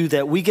get to do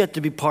that. We get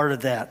to be part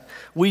of that.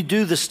 We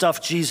do the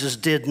stuff Jesus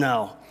did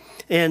now.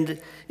 And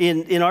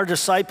in our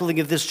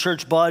discipling of this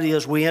church body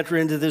as we enter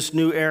into this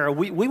new era,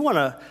 we want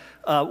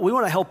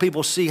to help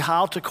people see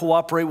how to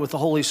cooperate with the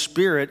Holy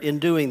Spirit in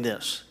doing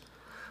this,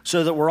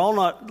 so that we're all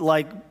not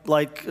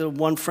like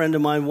one friend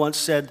of mine once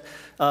said,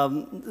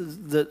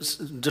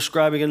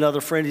 describing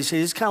another friend, he said,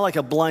 he's kind of like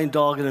a blind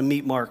dog in a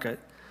meat market.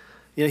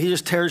 You know, he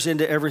just tears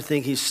into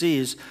everything he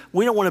sees.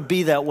 We don't want to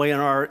be that way in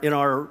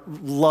our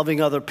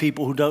loving other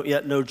people who don't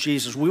yet know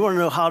Jesus. We want to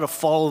know how to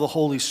follow the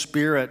Holy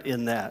Spirit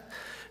in that.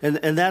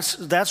 And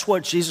that's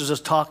what Jesus is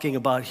talking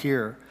about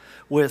here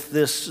with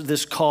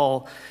this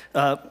call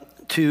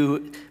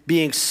to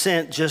being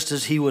sent just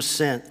as he was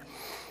sent.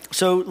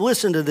 So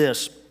listen to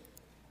this.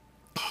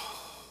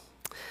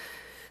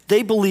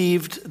 They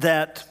believed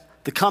that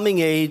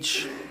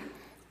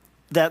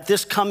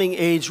this coming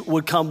age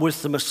would come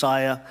with the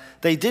Messiah.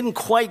 They didn't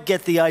quite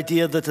get the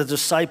idea that the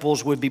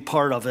disciples would be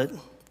part of it.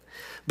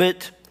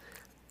 But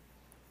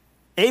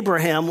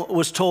Abraham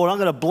was told, "I'm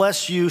going to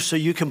bless you so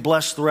you can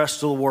bless the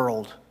rest of the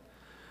world."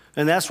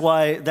 And that's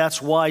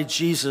why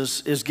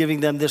Jesus is giving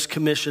them this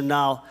commission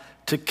now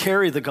to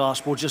carry the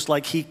gospel just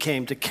like he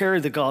came, to carry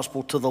the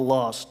gospel to the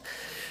lost.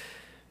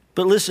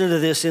 But listen to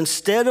this.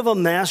 Instead of a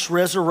mass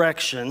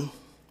resurrection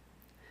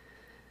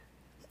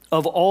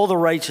of all the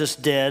righteous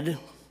dead,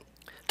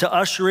 to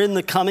usher in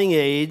the coming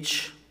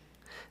age,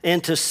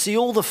 and to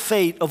seal the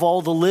fate of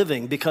all the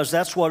living, because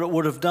that's what it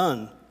would have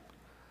done.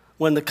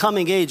 When the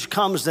coming age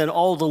comes, then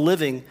all the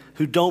living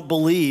who don't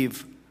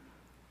believe,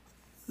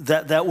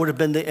 that would have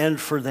been the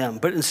end for them.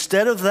 But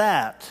instead of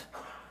that,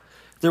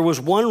 there was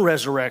one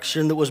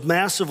resurrection that was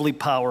massively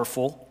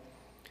powerful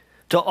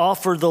to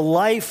offer the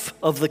life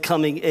of the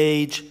coming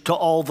age to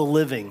all the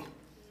living.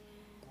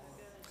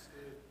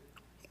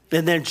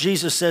 And then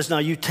Jesus says, now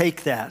you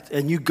take that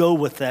and you go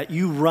with that,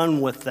 you run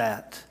with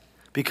that,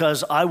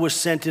 because I was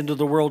sent into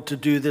the world to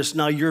do this.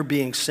 Now you're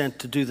being sent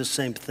to do the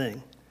same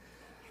thing.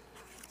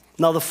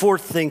 Now the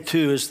fourth thing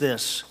too is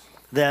this,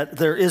 that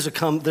there is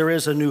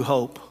a new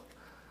hope.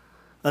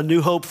 A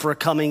new hope for a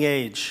coming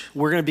age.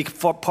 We're going to be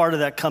part of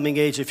that coming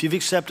age. If you've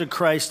accepted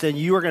Christ, then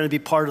you are going to be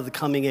part of the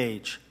coming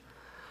age.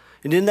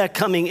 And in that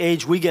coming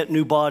age, we get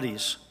new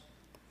bodies.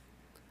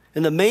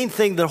 And the main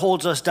thing that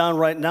holds us down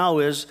right now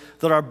is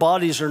that our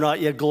bodies are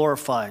not yet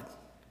glorified.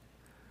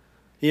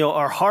 You know,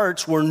 our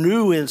hearts were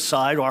new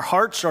inside. Our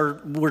hearts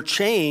were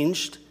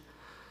changed,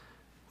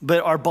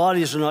 but our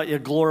bodies are not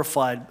yet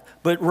glorified.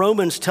 But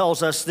Romans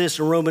tells us this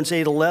in Romans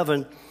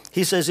 8:11.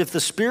 He says, if the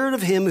spirit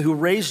of him who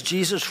raised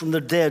Jesus from the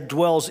dead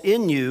dwells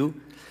in you,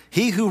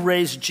 he who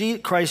raised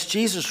Christ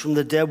Jesus from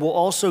the dead will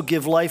also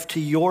give life to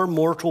your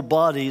mortal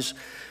bodies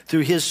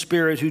through his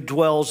spirit who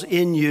dwells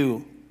in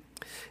you.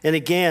 And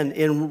again,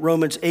 in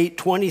Romans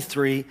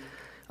 8:23,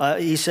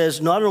 he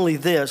says, not only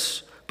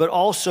this, but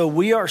also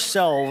we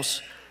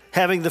ourselves,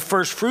 having the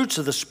first fruits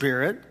of the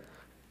Spirit,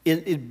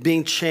 in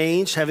being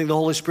changed, having the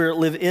Holy Spirit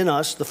live in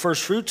us, the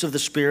first fruits of the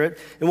Spirit.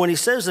 And when he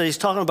says that, he's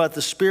talking about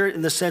the Spirit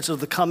in the sense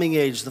of the coming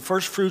age, the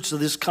first fruits of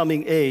this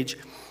coming age.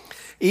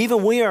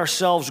 Even we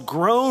ourselves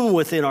groan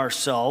within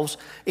ourselves.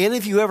 And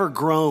if you ever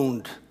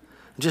groaned,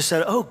 just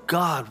said, oh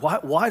God,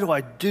 why do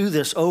I do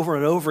this over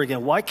and over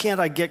again? Why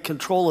can't I get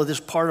control of this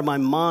part of my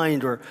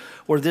mind or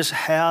this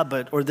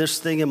habit or this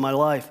thing in my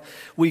life?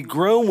 We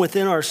groan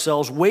within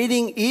ourselves,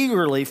 waiting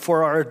eagerly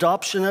for our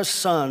adoption as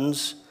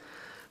sons,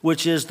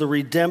 which is the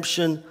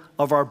redemption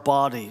of our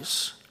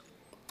bodies.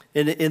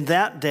 And in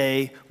that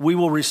day, we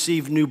will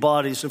receive new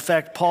bodies. In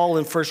fact, Paul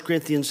in 1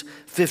 Corinthians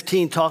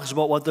 15 talks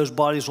about what those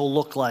bodies will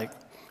look like.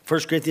 1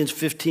 Corinthians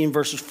 15,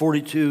 verses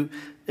 42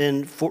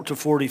 to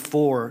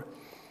 44.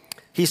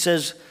 He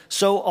says,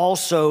 so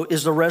also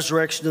is the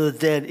resurrection of the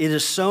dead. It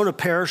is sown a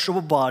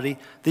perishable body.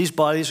 These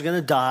bodies are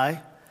going to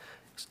die.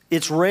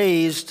 It's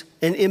raised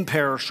an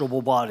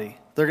imperishable body.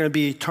 They're going to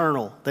be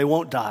eternal. They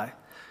won't die.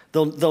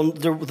 There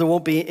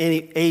won't be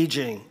any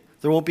aging.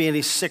 There won't be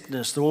any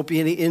sickness. There won't be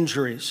any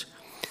injuries.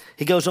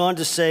 He goes on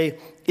to say,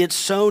 it's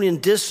sown in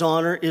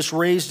dishonor is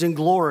raised in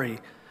glory.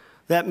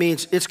 That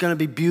means it's going to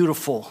be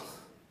beautiful.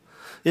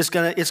 It's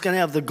going to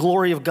have the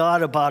glory of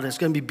God about it. It's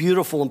going to be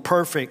beautiful and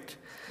perfect.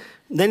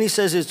 And then he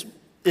says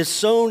it's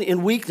sown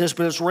in weakness,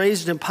 but it's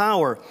raised in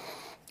power.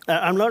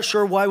 I'm not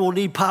sure why we'll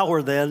need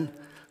power then,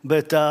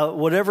 but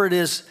whatever it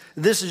is,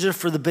 this is just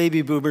for the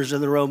baby boomers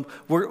in the room.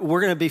 We're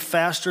going to be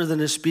faster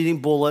than a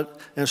speeding bullet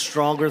and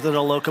stronger than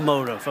a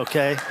locomotive,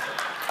 okay?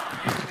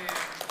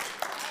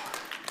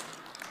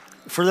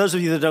 For those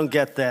of you that don't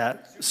get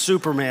that,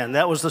 Superman,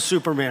 that was the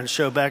Superman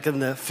show back in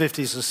the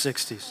 50s and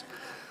 60s.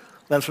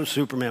 That's what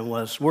Superman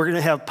was. We're going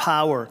to have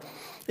power.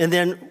 And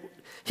then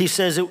he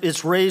says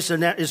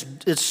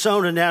it's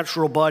sown a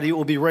natural body, it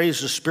will be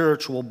raised a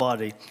spiritual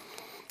body.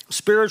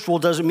 Spiritual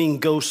doesn't mean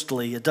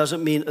ghostly. It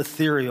doesn't mean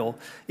ethereal.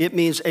 It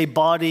means a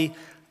body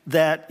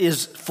that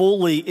is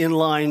fully in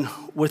line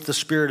with the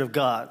Spirit of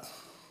God.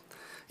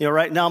 You know,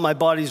 right now my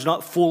body's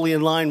not fully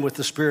in line with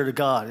the Spirit of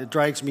God. It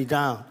drags me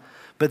down.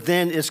 But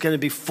then it's going to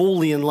be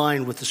fully in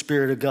line with the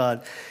Spirit of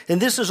God.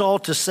 And this is all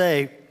to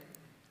say,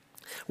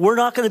 we're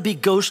not going to be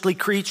ghostly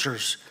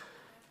creatures.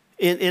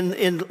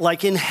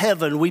 Like in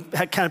heaven, we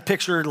kind of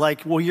pictured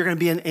like, well, you're going to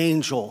be an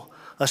angel,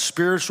 a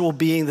spiritual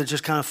being that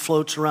just kind of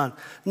floats around.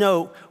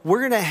 No, we're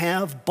going to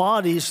have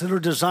bodies that are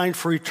designed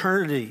for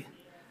eternity.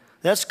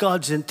 That's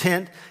God's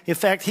intent. In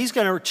fact, he's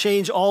going to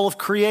change all of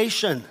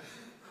creation.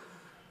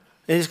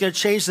 And he's going to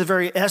change the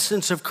very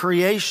essence of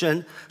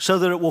creation so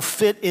that it will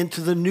fit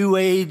into the new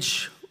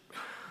age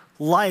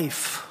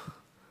life.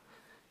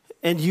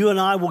 And you and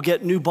I will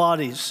get new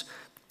bodies.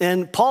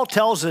 And Paul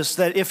tells us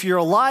that if you're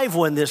alive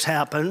when this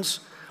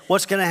happens,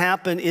 what's going to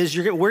happen is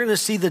we're going to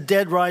see the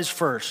dead rise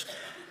first.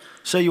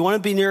 So you want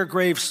to be near a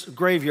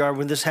graveyard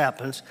when this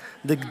happens.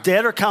 The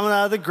dead are coming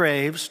out of the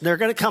graves. They're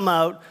going to come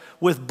out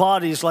with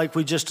bodies like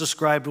we just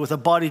described, with a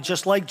body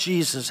just like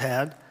Jesus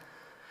had.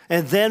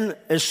 And then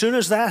as soon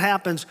as that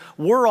happens,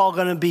 we're all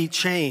going to be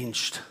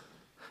changed,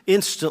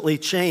 instantly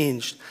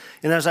changed.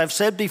 And as I've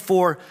said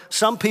before,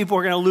 some people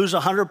are going to lose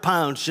 100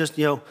 pounds just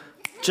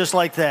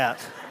like that.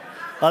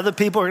 Other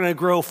people are going to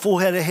grow a full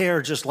head of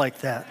hair just like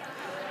that.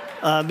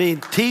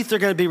 Teeth are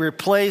going to be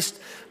replaced,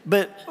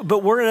 but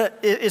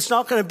it's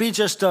not going to be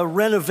just a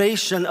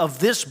renovation of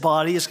this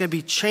body. It's going to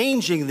be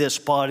changing this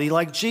body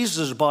like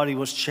Jesus' body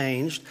was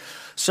changed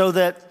so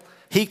that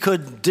he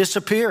could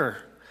disappear.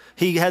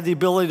 He had the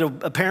ability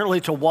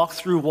apparently to walk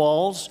through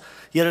walls,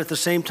 yet at the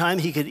same time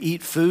he could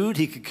eat food,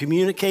 he could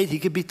communicate, he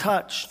could be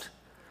touched.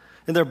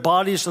 And they're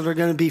bodies that are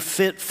going to be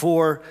fit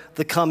for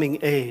the coming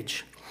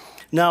age.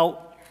 Now,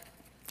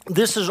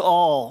 this is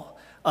all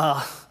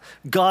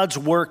God's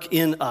work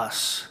in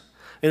us,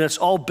 and it's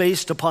all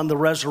based upon the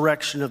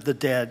resurrection of the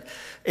dead.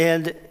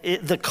 And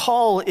the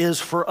call is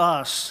for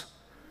us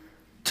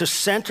to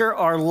center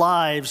our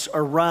lives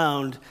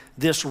around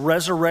this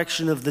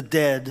resurrection of the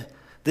dead,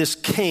 this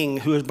king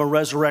who has been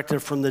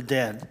resurrected from the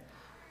dead.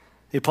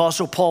 The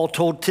Apostle Paul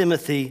told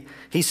Timothy,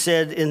 he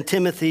said in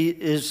Timothy,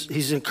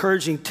 he's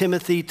encouraging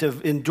Timothy to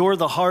endure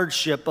the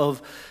hardship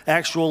of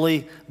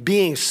actually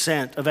being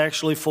sent, of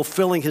actually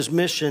fulfilling his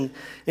mission.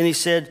 And he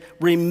said,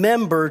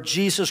 remember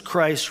Jesus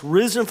Christ,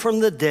 risen from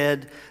the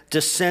dead,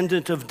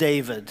 descendant of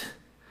David.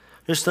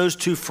 Just those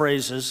two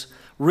phrases,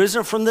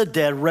 risen from the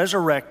dead,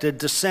 resurrected,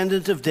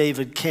 descendant of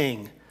David,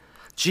 king.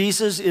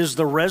 Jesus is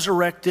the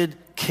resurrected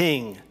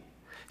king.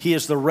 He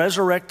is the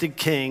resurrected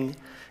king,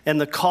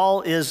 and the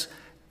call is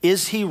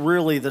he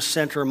really the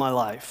center of my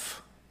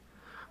life?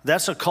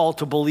 That's a call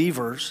to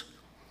believers.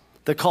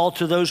 The call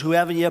to those who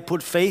haven't yet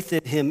put faith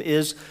in him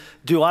is,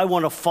 do I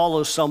want to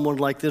follow someone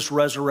like this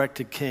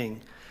resurrected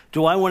king?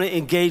 Do I want to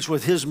engage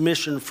with his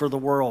mission for the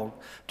world?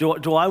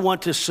 Do I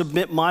want to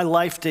submit my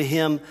life to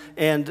him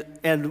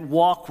and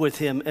walk with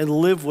him and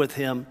live with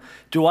him?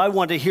 Do I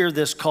want to hear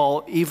this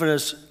call, even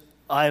as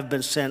I have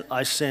been sent,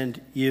 I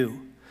send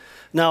you?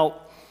 Now,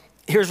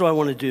 here's what I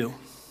want to do.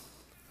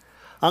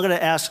 I'm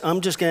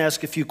just going to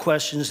ask a few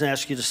questions and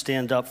ask you to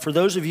stand up. For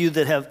those of you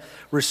that have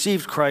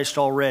received Christ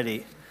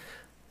already,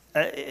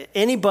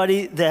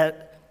 anybody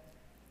that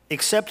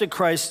accepted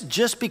Christ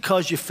just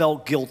because you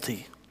felt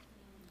guilty,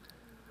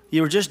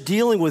 you were just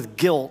dealing with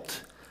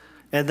guilt,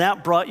 and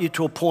that brought you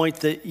to a point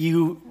that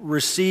you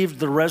received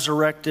the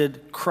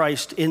resurrected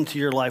Christ into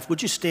your life,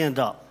 would you stand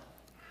up?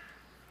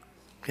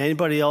 Okay,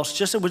 anybody else?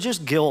 It was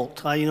just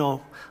guilt.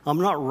 I'm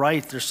not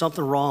right. There's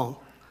something wrong.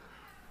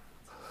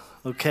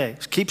 Okay,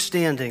 keep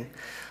standing.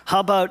 How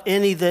about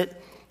any that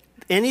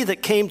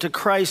came to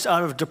Christ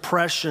out of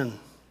depression?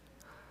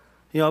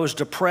 I was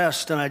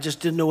depressed and I just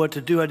didn't know what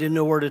to do. I didn't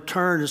know where to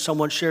turn, and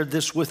someone shared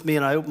this with me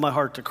and I opened my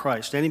heart to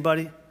Christ.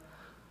 Anybody?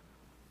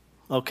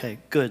 Okay,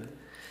 good.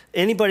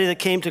 Anybody that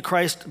came to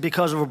Christ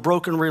because of a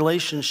broken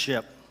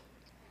relationship?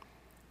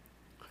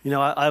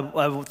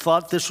 I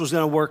thought this was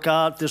going to work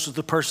out. This was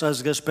the person I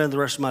was going to spend the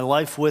rest of my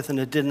life with, and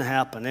it didn't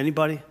happen.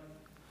 Anybody?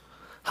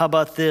 How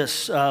about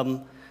this?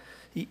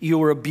 You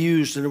were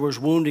abused and there was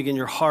wounding in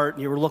your heart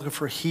and you were looking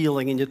for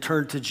healing and you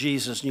turned to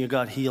Jesus and you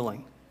got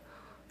healing.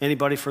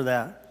 Anybody for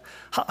that?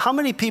 How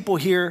many people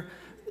here,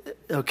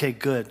 okay,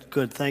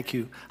 good, thank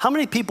you. How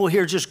many people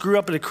here just grew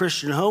up in a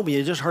Christian home?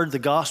 You just heard the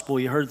gospel,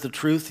 you heard the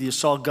truth, you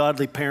saw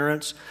godly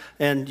parents,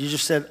 and you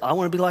just said, I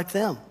want to be like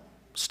them.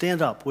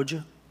 Stand up, would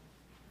you?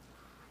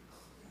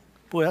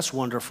 Boy, that's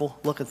wonderful.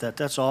 Look at that,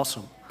 that's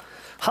awesome.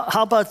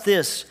 How about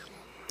this?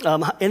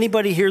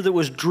 Anybody here that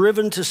was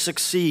driven to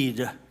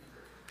succeed,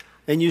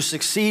 and you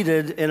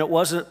succeeded, and it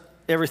wasn't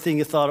everything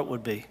you thought it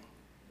would be?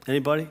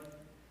 Anybody?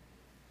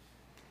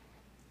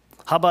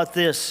 How about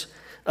this?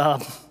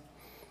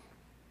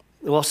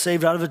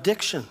 Saved out of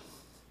addiction.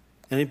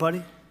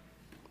 Anybody?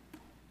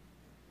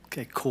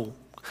 Okay, cool.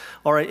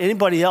 All right,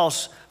 anybody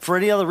else, for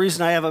any other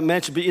reason I haven't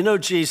mentioned, but you know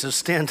Jesus,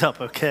 stand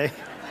up, okay?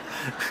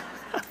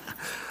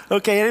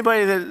 Okay,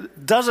 anybody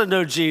that doesn't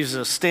know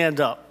Jesus, stand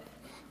up.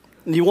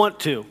 You want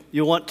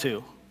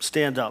to,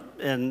 stand up,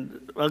 and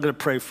I'm going to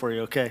pray for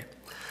you, okay?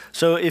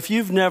 So if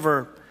you've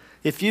never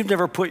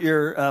put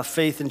your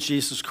faith in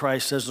Jesus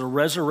Christ as the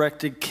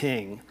resurrected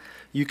King,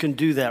 you can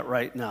do that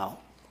right now.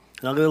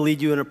 And I'm going to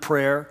lead you in a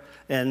prayer,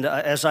 and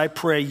as I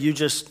pray, you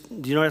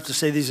don't have to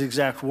say these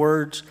exact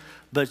words,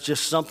 but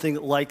just something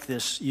like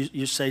this,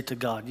 you say to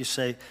God. You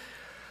say,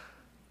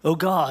 oh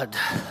God,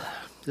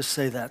 just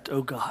say that,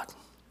 oh God,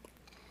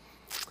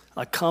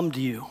 I come to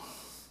you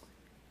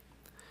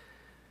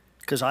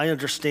because I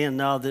understand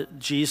now that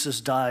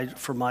Jesus died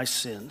for my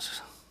sins.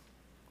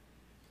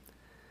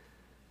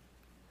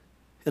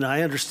 And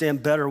I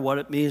understand better what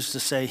it means to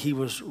say he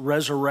was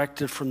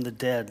resurrected from the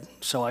dead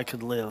so I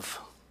could live.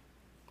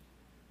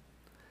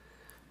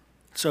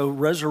 So,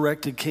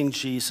 resurrected King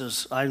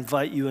Jesus, I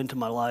invite you into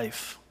my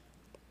life.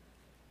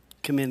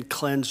 Come in,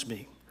 cleanse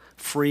me,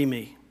 free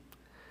me.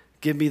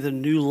 Give me the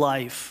new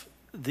life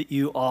that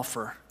you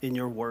offer in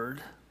your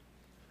word.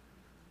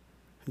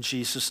 In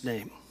Jesus'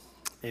 name,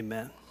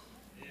 amen.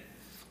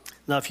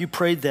 Now, if you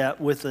prayed that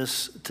with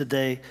us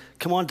today,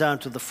 come on down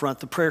to the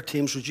front. The prayer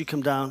teams, would you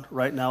come down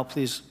right now?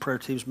 Please, prayer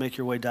teams, make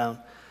your way down.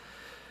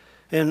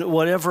 And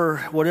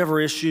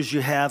whatever issues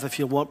you have, if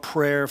you want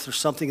prayer, if there's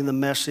something in the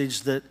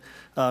message that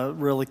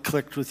really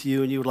clicked with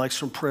you and you would like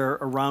some prayer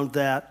around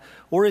that,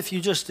 or if you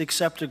just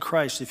accepted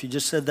Christ, if you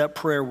just said that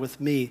prayer with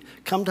me,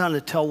 come down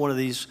and tell one of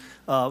these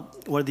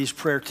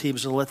prayer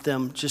teams and let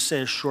them just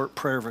say a short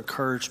prayer of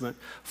encouragement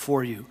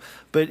for you.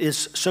 But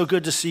it's so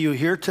good to see you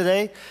here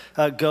today.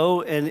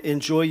 Go and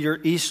enjoy your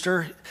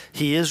Easter.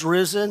 He is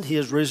risen. He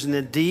is risen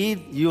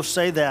indeed. You'll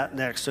say that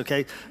next,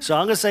 okay? So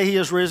I'm going to say he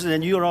is risen,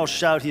 and you all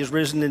shout, he is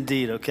risen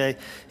indeed, okay?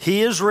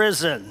 He is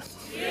risen.